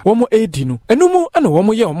wonani so a womo edi no enumu ana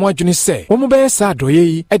womo ye womo adwene se womo be sa adoye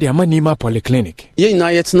yi ede ama Nima Polyclinic ye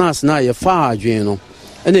na yetnas na ye fa adwen no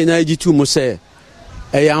ene na agitu mu se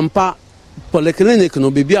eyampa Polyclinic no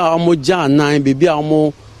bibia womo ja nan bibia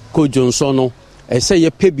womo kojonso no ese ye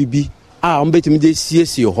pe bibi a womo betimi de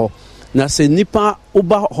siesie ho na se nipa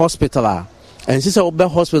uba hospital a ensi se uba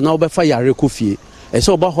hospital na uba fa yare kofie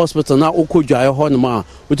ese uba hospital na ukodwae ho no ma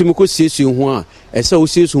utimi ko siesie ho a ese o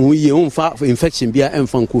siesie ho ye umfa infection bia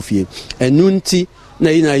emfa kofie enunti na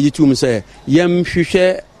yina yitum se yem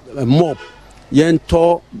hwehwe mop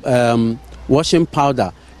yento washing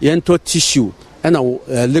powder yento tissue and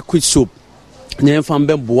liquid soap na emfa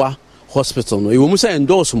mbeboa hospital no ewo mu se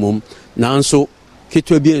endorse mum nanso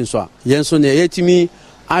ketwa bi enso a yenso na yetimi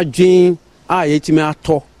adwin a yetimi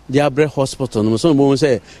ato the Abre Hospital no so mo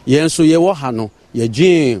say yenso ye wo ha no ye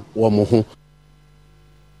dwin wo mo ho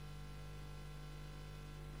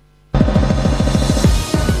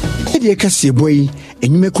de kase boy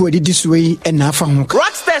enyume ko edi suwe e na afa ho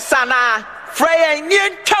Rockstar sana Freya ni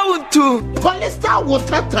ntawuntu Polystar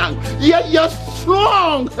water tank you're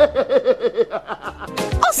strong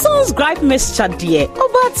Oson's gripe mixture dear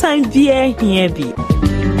over time dear here be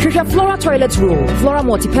Flora toilet roll, Flora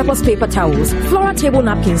multi-purpose paper towels, Flora table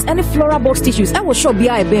napkins, and Flora box tissues. I will show be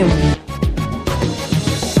a bim.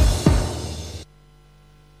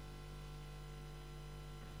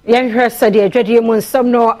 Young said, "Dear Jedi Mun,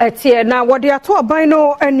 some no at here now. What they are to a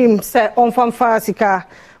bino and him said on Fanfasika,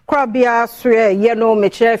 Crabia, Sue, Yeno,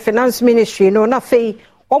 Mitchell, Finance Ministry, no, nothing.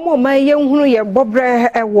 Omo my young who ye bobre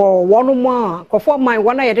a war, one more, conform my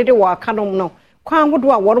one I did a war, canon no. Kwan would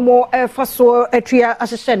one more faso etria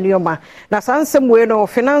as a senior na sansem we no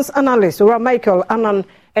finance analyst or Michael Anan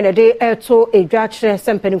ene de eto edwa kire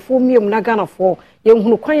sempanifo miom na Ghanafo ye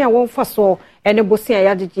hunu kwan a won fa so ene bosia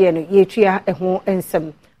yagege no ye tua eho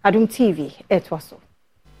ensem Adum TV etwaso.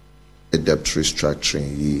 Debt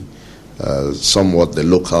restructuring, somewhat the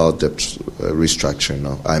local debt restructuring.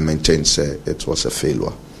 Now, I maintain say it was a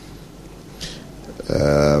failure.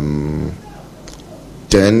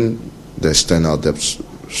 Then the external debt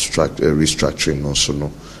restructuring also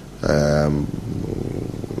no.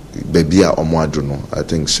 Bebia Omwaduno, I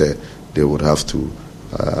think say they would have to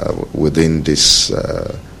within this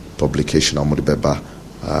publication Amudibeba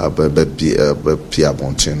Pia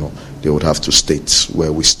Bontino, they would have to state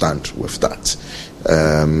where we stand with that.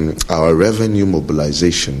 Our revenue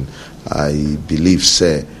mobilization, I believe,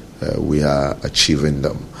 say we are achieving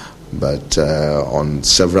them, but on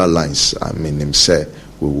several lines, I mean, him say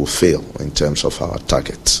we will fail in terms of our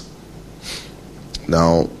targets.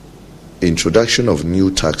 Now, introduction of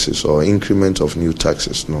new taxes or increment of new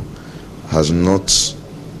taxes, has not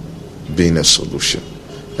been a solution,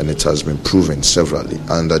 and it has been proven severally.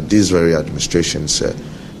 And that this very administration say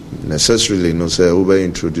necessarily say Uber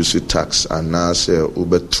introduce a tax and now say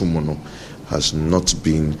Uber Tumuno has not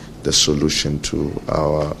been the solution to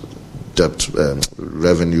our debt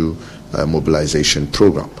revenue mobilization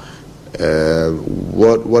program.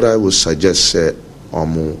 What I would suggest say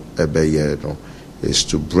Omu Ebeye is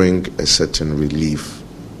to bring a certain relief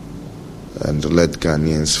and let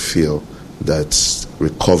Ghanaians feel that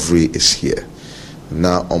recovery is here.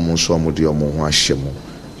 Na almost omudi omuhashemu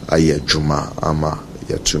aye juma ama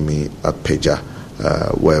yatumi apeja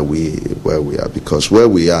where we are, because where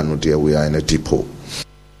we are no dear, we are in a depot.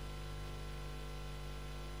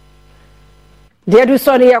 Dear do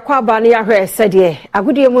so near Kwabani ahwe said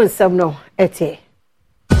agudie mu nsam no ete.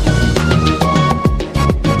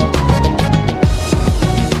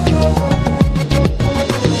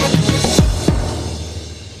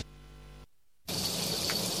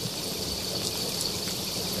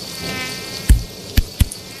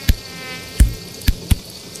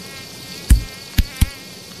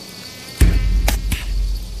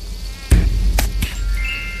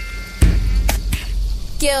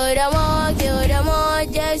 Kill them all,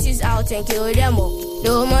 just use out and kill them all.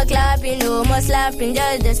 No more clapping, no more slapping,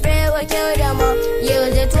 just the spray will kill them all.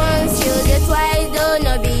 Use it once, use it twice, don't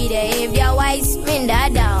not be there if you're wise, spin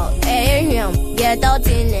that down. Hey, get out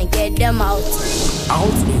in and get them out.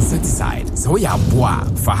 Out insecticide, so ya bois,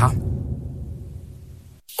 faha.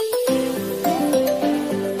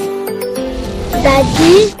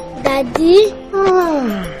 Daddy,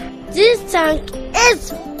 this tank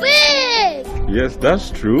is big. Yes,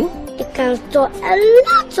 that's true. It can store a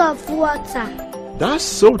lot of water. That's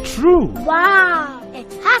so true. Wow, it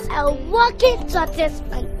has a working tortoise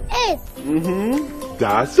on it.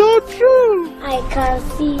 That's so true. I can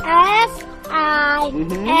see F-I-N-T-E-X.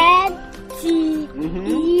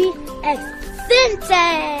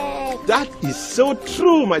 Syntax. That is so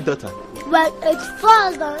true, my daughter. When it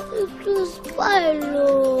falls down, it will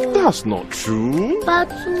spoil. That's not true. But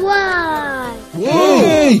why?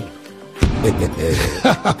 Hey!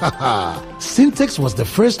 Syntax was the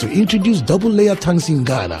first to introduce double-layer tanks in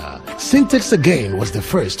Ghana. Syntax again was the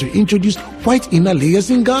first to introduce white inner layers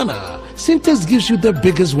in Ghana. Syntax gives you the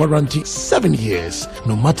biggest warranty, 7 years.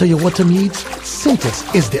 No matter your water needs, Syntax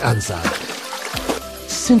is the answer.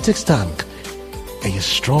 Syntax tank. Are you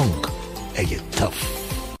strong? Are you tough?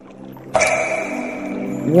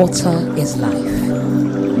 Water is life.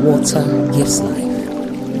 Water gives life.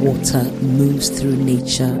 Water moves through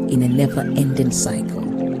nature in a never-ending cycle.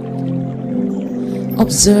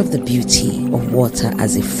 Observe the beauty of water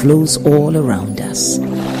as it flows all around us,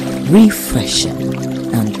 refreshing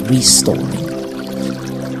and restoring.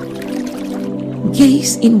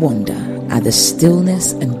 Gaze in wonder at the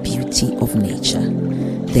stillness and beauty of nature.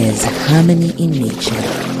 There's harmony in nature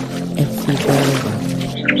everywhere around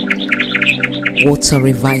you. Water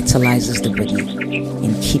revitalizes the body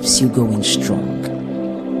and keeps you going strong.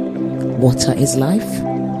 Water is life.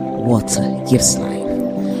 Water gives life.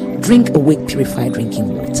 Drink Awake Purified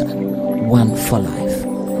Drinking Water. One for life.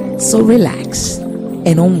 So relax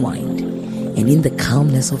and unwind, and in the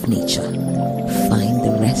calmness of nature, find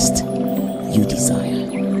the rest you desire.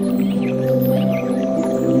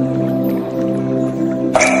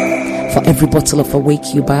 For every bottle of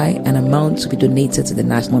Awake you buy, an amount to be donated to the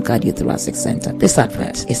National Cardiothoracic Center. This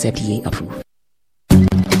advert is FDA approved.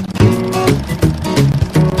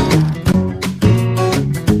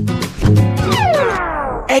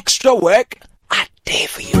 Extra work, I dare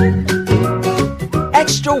for you.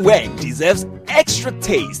 Extra work deserves extra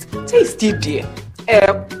taste. Tasty dear.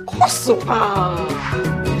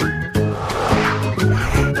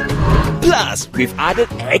 Plus, we've added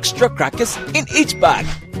extra crackers in each bag.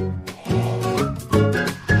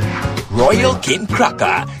 Royal King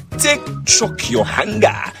Cracker. Take choke your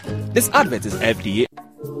hunger. This advert is FDA.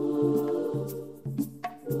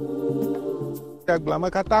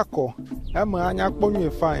 Katako, Anya Pony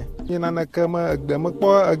fine. In an Akama,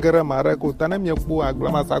 Glamako, a Garamaraco, Tanamiapu,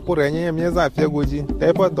 Aglama Sakura, and Yamiaza Fiagoji,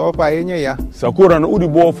 Taper Dopa, Enya. Sakura and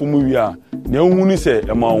Udibo for Muvia, Neunise,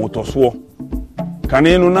 a mount of swore.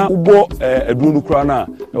 Canena, Ubo, a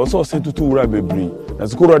Dunukrana, also sent to 2 rabbit breed.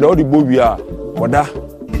 As Kura the Odibovia, Wada.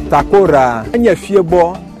 Takora, anya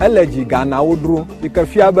fiebo, allergy Ghana Udru,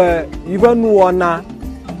 Ikafiaba, even wana,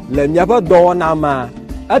 Lemyaba Dona ma,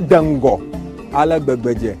 a dango, ala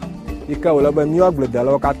bebeje, Ikaulaba Muagla de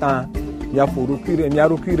Locata, Yafurukire,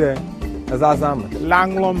 Yarukire, Azazam.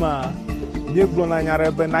 Langloma, Diablona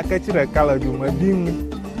Yarebe Nakachira Kalajuma, Dim,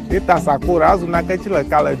 Eta Sakura, Azunakachila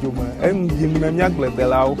Kalajuma, and Jim Yagla de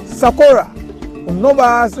Lao. Sakura!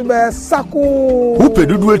 Nova Saku. Upe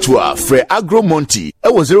Dudwetua, Fre Agro Monty,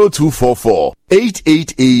 0244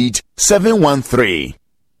 888 713.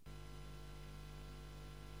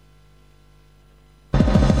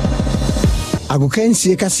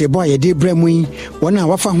 Agukensi kasi boy de bremui wana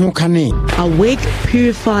wafa ho kane. Awake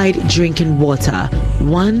purified drinking water,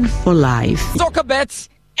 one for life. Soccer bets,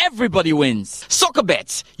 everybody wins. Soccer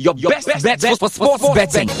bets, your best bets for sports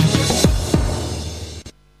betting.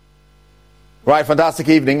 Right, fantastic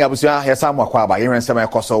evening. Abusia here somewhere kwaba here in Sema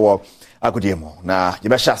Kosovo agudimo. Na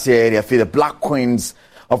yebesha se area for the Black Queens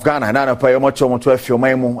of Ghana. Na pa yomo chomo to afio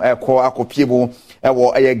maimu akopiebu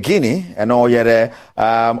ewo Guinea and all yere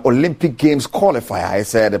Olympic Games qualifier. I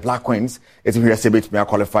said the Black Queens it's here say bit me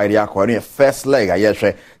qualify the akwa first leg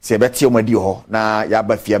ayehwe se beti omadi ho na ya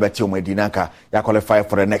ba fia beti omadi nanka ya qualify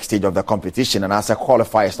for the next stage of the competition and as a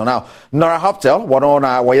qualifiers now Nora Hoptel one on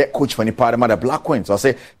our coach for the Black Queens so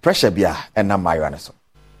say pressure bia and na mayo so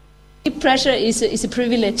pressure is a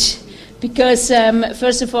privilege because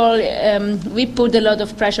first of all we put a lot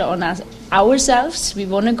of pressure on ourselves. We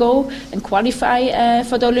want to go and qualify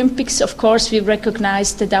for the Olympics. Of course, we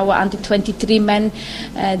recognize that our under 23 men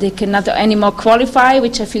they cannot anymore qualify,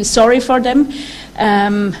 which I feel sorry for them.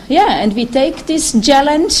 And we take this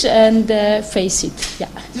challenge and face it. Yeah.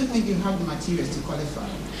 Do you think you have the materials to qualify?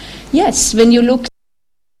 Yes, when you look.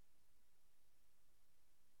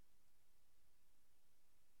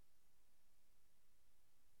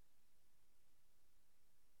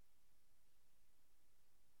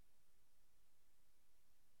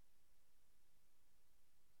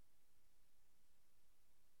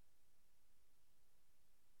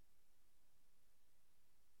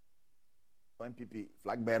 MPP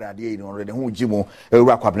flag bearer ade no already hu gimo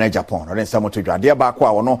ewura kwabena Japan no den samo to dwade ba ko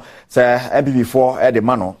a wono se MPP 4 e de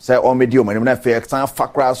ma no se o medi o manim na fe san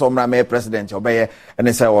fakra so mra me president obeye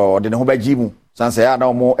ene se o de ne ho ba gimu san se ya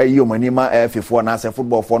na mo ayi o manima F4 na se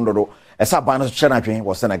football fondo do e sa ban so chena twen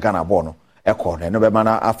wo se na Ghana ball no e ko no be ma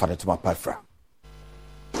na afa de to ma pafra.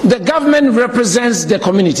 The government represents the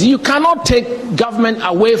community. You cannot take government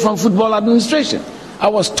away from football administration. I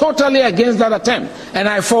was totally against that attempt. And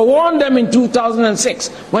I forewarned them in 2006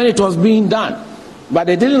 when it was being done. But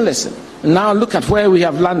they didn't listen. Now look at where we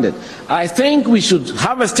have landed. I think we should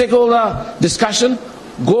have a stakeholder discussion,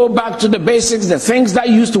 go back to the basics, the things that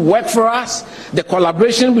used to work for us, the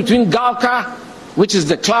collaboration between GALCA, which is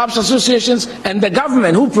the clubs, associations, and the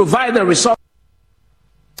government who provide the resources.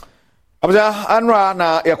 Anra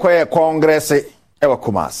na yakwe Congress ewa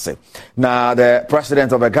Kumasi. Na the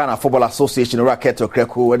president of the Ghana Football Association Raketo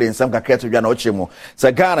Kreku wedi nsamka kreto jana ochemu.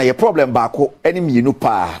 Sa Ghana ye problem bako eni minu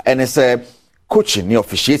pa ene se coaching ni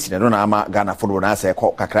officiating no na ama Ghana football na se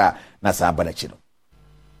kakra na sa banachino.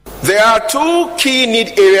 There are two key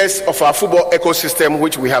need areas of our football ecosystem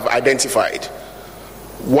which we have identified.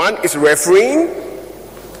 One is refereeing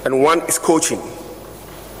and one is coaching.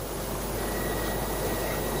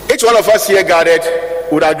 Each one of us here gathered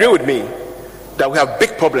would agree with me that we have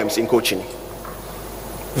big problems in coaching.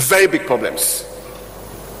 Very big problems.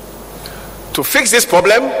 To fix this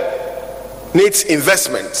problem needs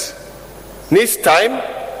investment, needs time,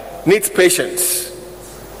 needs patience.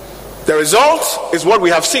 The result is what we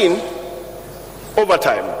have seen over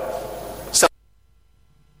time.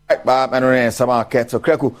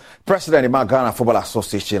 President of Ghana Football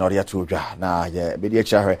Association or the na ye media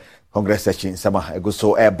chair Congress section sama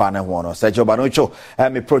eguso e bana hono Sergio Banocho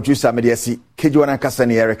me producer media si Kejuana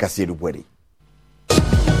Kasani Erica Sidu Bwedi.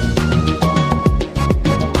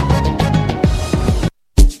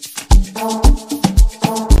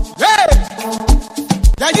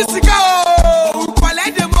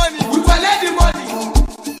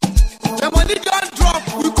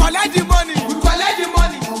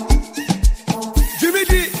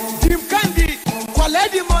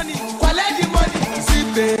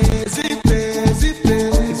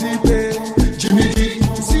 Jimmy G,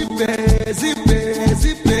 zippe, zippe,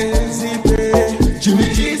 zippe, zippe. Jimmy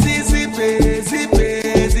G, zippe, zippe,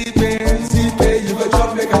 zippe, zippe. You go chop,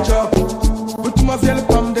 make a chop. Put my feel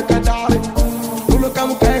from the Kadari. Follow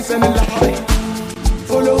come guys and lie.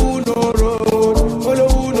 Follow no road,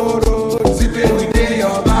 follow no road. Zippe, we day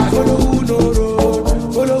your back. Follow no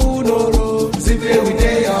road, follow no road. Zippe, we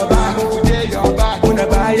day your back, we day your back. Una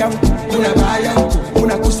bayam, una bayam.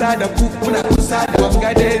 Una kusada, una kusada.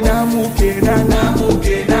 Wangade na mukena, na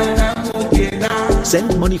mukena, na mukena.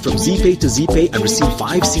 Send money from ZPay to ZPay and receive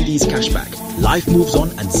 5 CDs cashback. Life moves on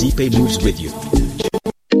and ZPay moves with you.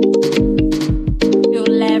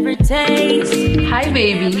 You'll ever taste. Hi,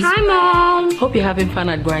 babies. Hi, Mom. Hope you're having fun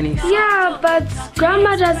at Granny's. Yeah, but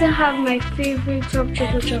Grandma doesn't have my favorite top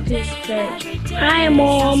chocolate spread. Hi,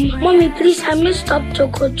 Mom. Mommy, please, I missed top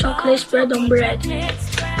chocolate spread on bread.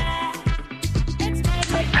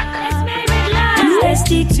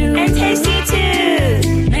 Tasty too, and tasty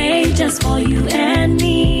too, made just for you and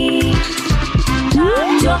me.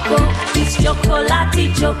 Choco, it's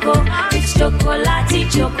chocolate choco, it's chocolate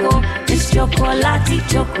choco, it's chocolate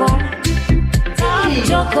choco.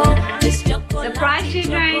 Choco, it's chocolate. Surprise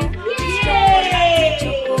children! Yay!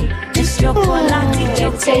 It's chocolate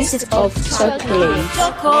choco. The taste of chocolate.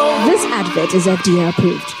 This advert is FDA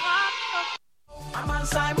approved.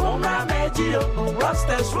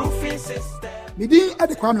 Midin at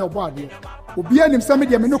the Kwame Obadi. Obia nim some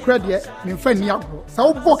media no credit, Nimfani agro.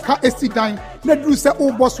 Sao Boka Estidan, Nedrusa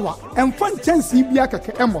O Boswa, and Fan Chance Biaka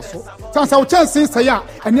Emoso. Sansa Chance Saya,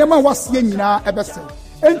 and Yama was Yenina Ebese.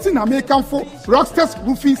 Entin American for Rockstars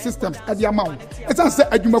Roofing Systems at the amount. As I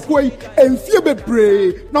said, Adumapoi, and Fiebe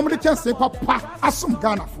Bray, normally chance Papa, Asum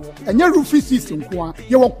Ghana for. And your roofing system,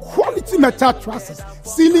 your quality metal trusses,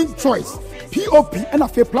 ceiling choice, POP, and a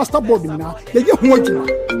fair plaster board now.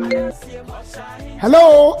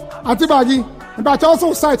 Hello, Auntie Baggy, but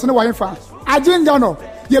also sites in the wine fan. Ajingano,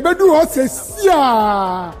 you better what says,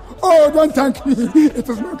 yeah. Oh, don't thank me. It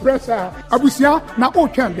is my pressure. Abusia, now all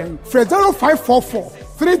can then. 0544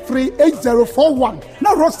 338041.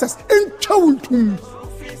 Now Rosters in Chowuntum.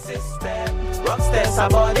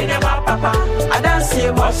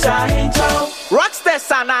 Rockstars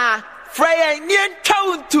Sana, Freya Nien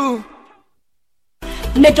Chowuntum.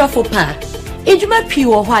 Metrofopa. Ejuma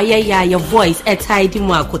pure why your voice at tidy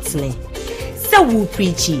mwakotne. So woo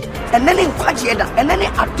preachy. And then in Quajeda, and then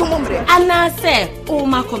in Atumumbre. And I say, oh,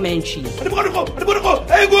 my commentary.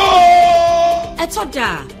 At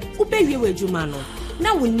Oda, who baby with Jumano.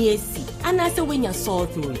 Now we near see, and I say when you're sore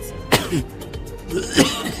through it.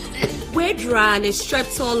 We're drying a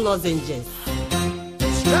streptol lozenges.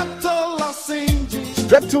 Streptol lozenges.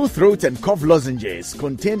 Streptol throat and cough lozenges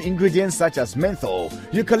contain ingredients such as menthol,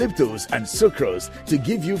 eucalyptus, and sucrose to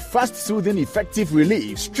give you fast, soothing, effective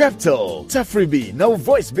relief. Streptol, Tafribi, no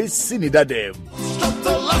voice-based sinidadem.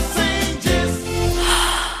 Streptol lozenges.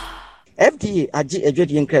 FDA aji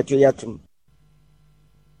ejodi nkreto yatum.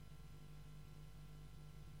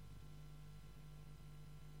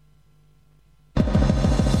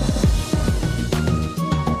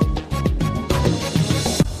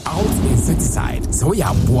 Insecticide, so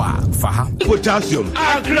ya bois, faha. Potassium,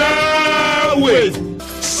 Agra with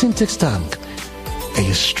Syntax tank. Are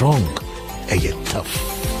you strong? Are you tough?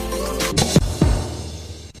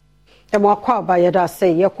 Emwakwa bayeda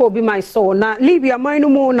say yako bi my soul na Libya mine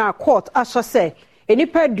mu na court asha say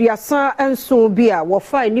enipa duasa enso bi a wo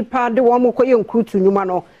fa enipa de wo mokoye nkrutu nyuma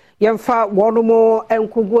no yemfa wono mo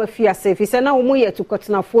enkogu afiase fi se na wo mo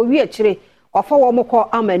yetukotenafo wi akire ofa wo mokọ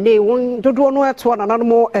amane won dodo no eto na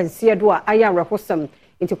nanom ensie do a aya rehosam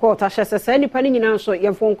nti court asha say enipa ni nyina nso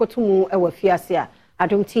yemfo nkotumu e wa fiase a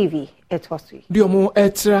Adom TV etwasui diomo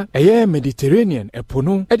etra eye Mediterranean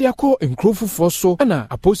epono ediako enkrofufo so na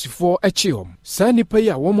aposifo echiom sa nipa yi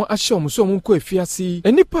a womo ahyom so omunko afiase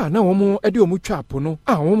enipa na womo edi omutwa apono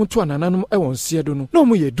a womo to anananom e wonse do no na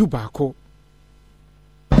omo ye du baako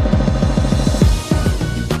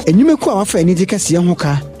enyumeku awafa enidi kase ho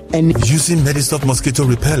ka. Using Medistop mosquito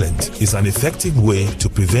repellent is an effective way to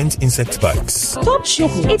prevent insect bites. Stop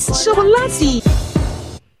sugar. It's chocolate.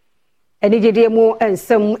 Enijede mu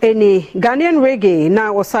ensem eni Ghanaian reggae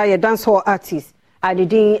na osaye dancehall artist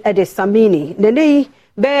adidin Edesamini nenei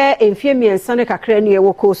be enfie miensa ne kakra ne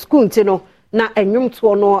woko school ntino na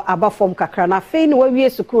enwomto no abafom kakra na fe ne wawie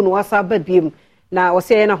school no wasa babiem na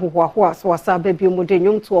osaye na hohoaho so wasa babiem de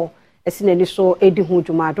nwomto esinani so edi hu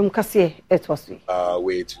dwuma Adom kase etwasu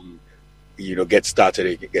way to get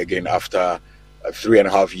started again after a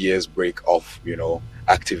 3.5 years break of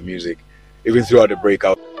active music. Even throughout the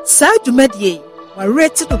breakout. Sa dwumadie wa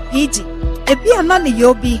rate to PG ebi ana ne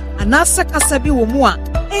yobi anasa kasa bi wo mu a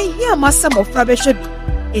ehia masam ofra behwe bi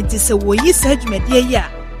enti se woyi sa adwumadie yi a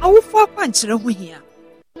awofo akwankyere ho hia.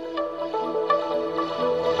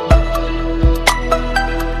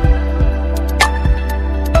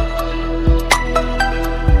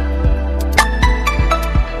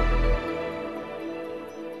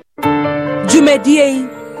 Jumedie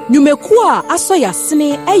Numekua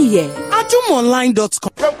asoyasene eye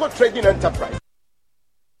adumonline.com Temple Trading Enterprise.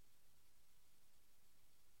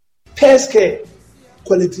 Peske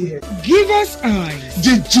quality hair. Give us eyes.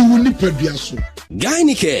 Jejuni pediaso.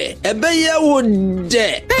 Gynike ebeye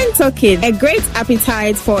wode. Pentokin, a great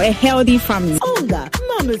appetite for a healthy family. Olga,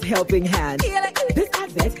 Mama's helping hand. This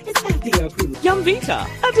advert is FDA approved. Yumvita,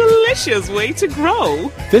 a delicious way to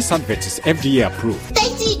grow. This advert is FDA approved.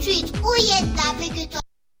 Tasty treat. Oh yes, that make it.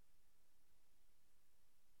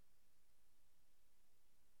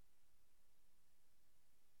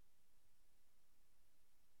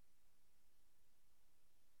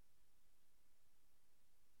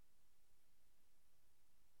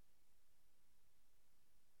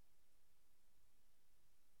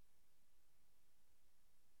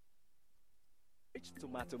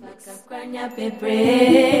 Tomato mix.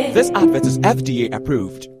 This advert is FDA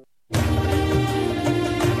approved.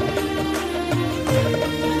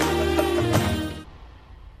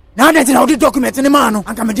 Now that you document in the man, and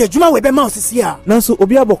come to Juma Webe Mouse here. Nanso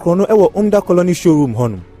obi abokrono e wo Umda Colony showroom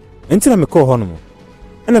honum. Enti na me call honum.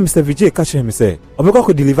 And Mr. VJ catch him say, "Obeko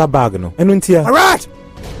ko deliver bag no." Enu ntia. Alright.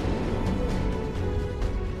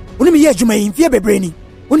 Uni me ye Juma in fear bebreni.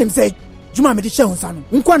 Uni me say Juma me di she hunsa no.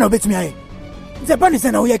 Nkwa na obetumi aye. Nse bani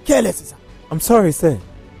say na we careless. I'm sorry, sir.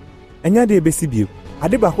 Enya de be sibio.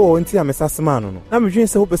 Ade ba ho nti amesasema no no. Na me dwen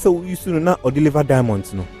say wo pese wo use no na o deliver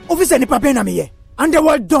diamonds no. Officer ni papa na me ye. And the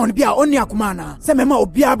world done be a only akumana. Say mema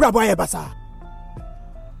obi abra boy basa.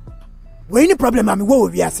 We any problem am wo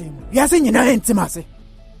we are saying. We are saying you na intimacy.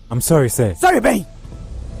 I'm sorry, sir. Sorry, Ben.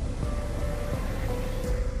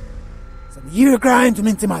 Some you crying to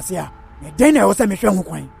intimacy. Then I was say me hwe ho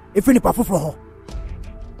kwan. If any pa foforo ho.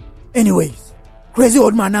 Anyways, crazy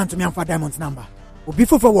old man now to me for diamonds number. Obi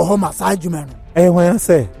foforo wo ho ma sa adwuma no. When I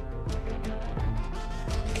say.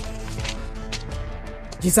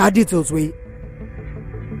 These are details we.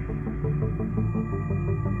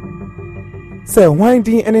 Sir, why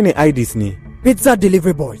didn't any IDs ni? Pizza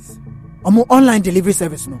delivery boys. Omo online delivery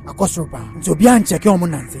service no akosropa. Nti obi an check omo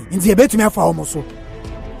nanse. Nti ebetumi afa omo so.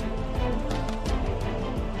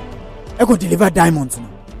 Eko deliver diamonds no.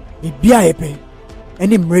 Bibia epe.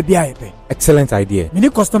 Any mrebia epe. Excellent idea. Mini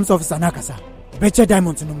customs officer nakasa. Beche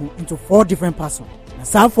diamonds no into 4 different parcels. Na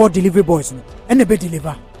sa 4 delivery boys no. And be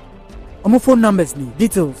deliver. Omo phone numbers ni,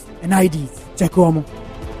 details and IDs. Check omo.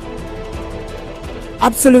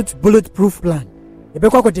 Absolute bulletproof plan.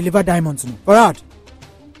 Ebeko ko deliver diamonds no. Forward.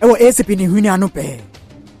 Ewo ACP ni huni anu pe.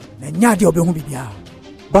 Na nyade obehu bibia.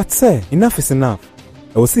 But sir, enough is enough.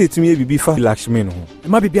 I will see it to me bibi fa Lakshmi no. E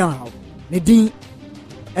ma bibia how. Ne din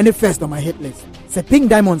any first on my hit list. Say pink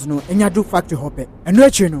diamonds no enya do factory hope. Eno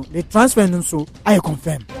echi no they transfer no so I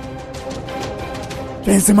confirm.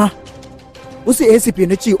 Pensema. Usi ACP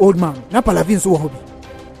ne chi old man na palavin so hobby.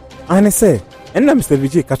 Ane say, enna Mr.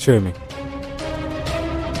 VJ catch me.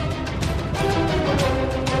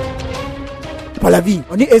 Palavi,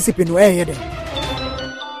 oni ACP no here then.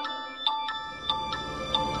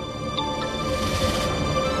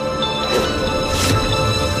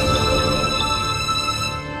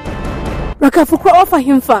 Raka fukwa offer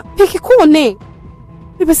him fa. Peki ko ne.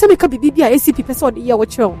 Me pese me ka bibi a ACP pese odi ye wo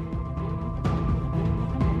chiro.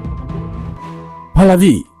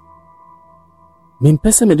 Palavi. Me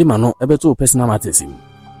pese me de ma no ebeto personal matters him.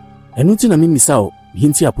 Enu ti na me misa o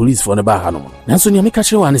hinti a police for ne ba ha no. Nanso ne me ka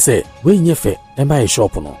kire wa ne se we nye fe e ba e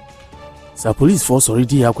shop no. Sa police force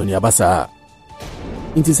already akwani abasa.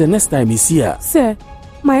 Inti se next time is here. Sir,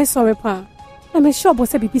 my sorry pa. Na me sure bo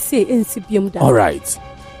se bibi say ensi biom da. All right.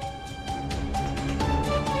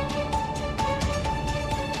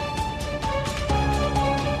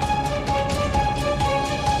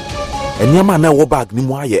 Enyama na wo bag ni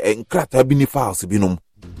mu aye enkrata bi ni files bi nom.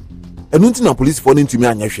 Enu nti na police for ntumi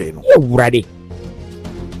anya hwe no. Ye wurade.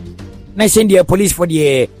 Na send the police for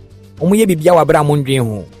the omuye bibia wa bra mondwen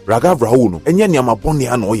ho. Ragavra wo no enye niama bone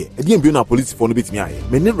ya na oye. Edi mbio na police for no betimi aye.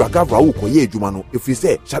 Me ne Ragavra wo koye adwuma no efiri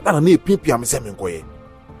se shatana na epipia me se me nkoye.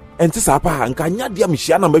 Enti sa pa nka nya dia me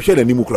hia na mehwe na nimu.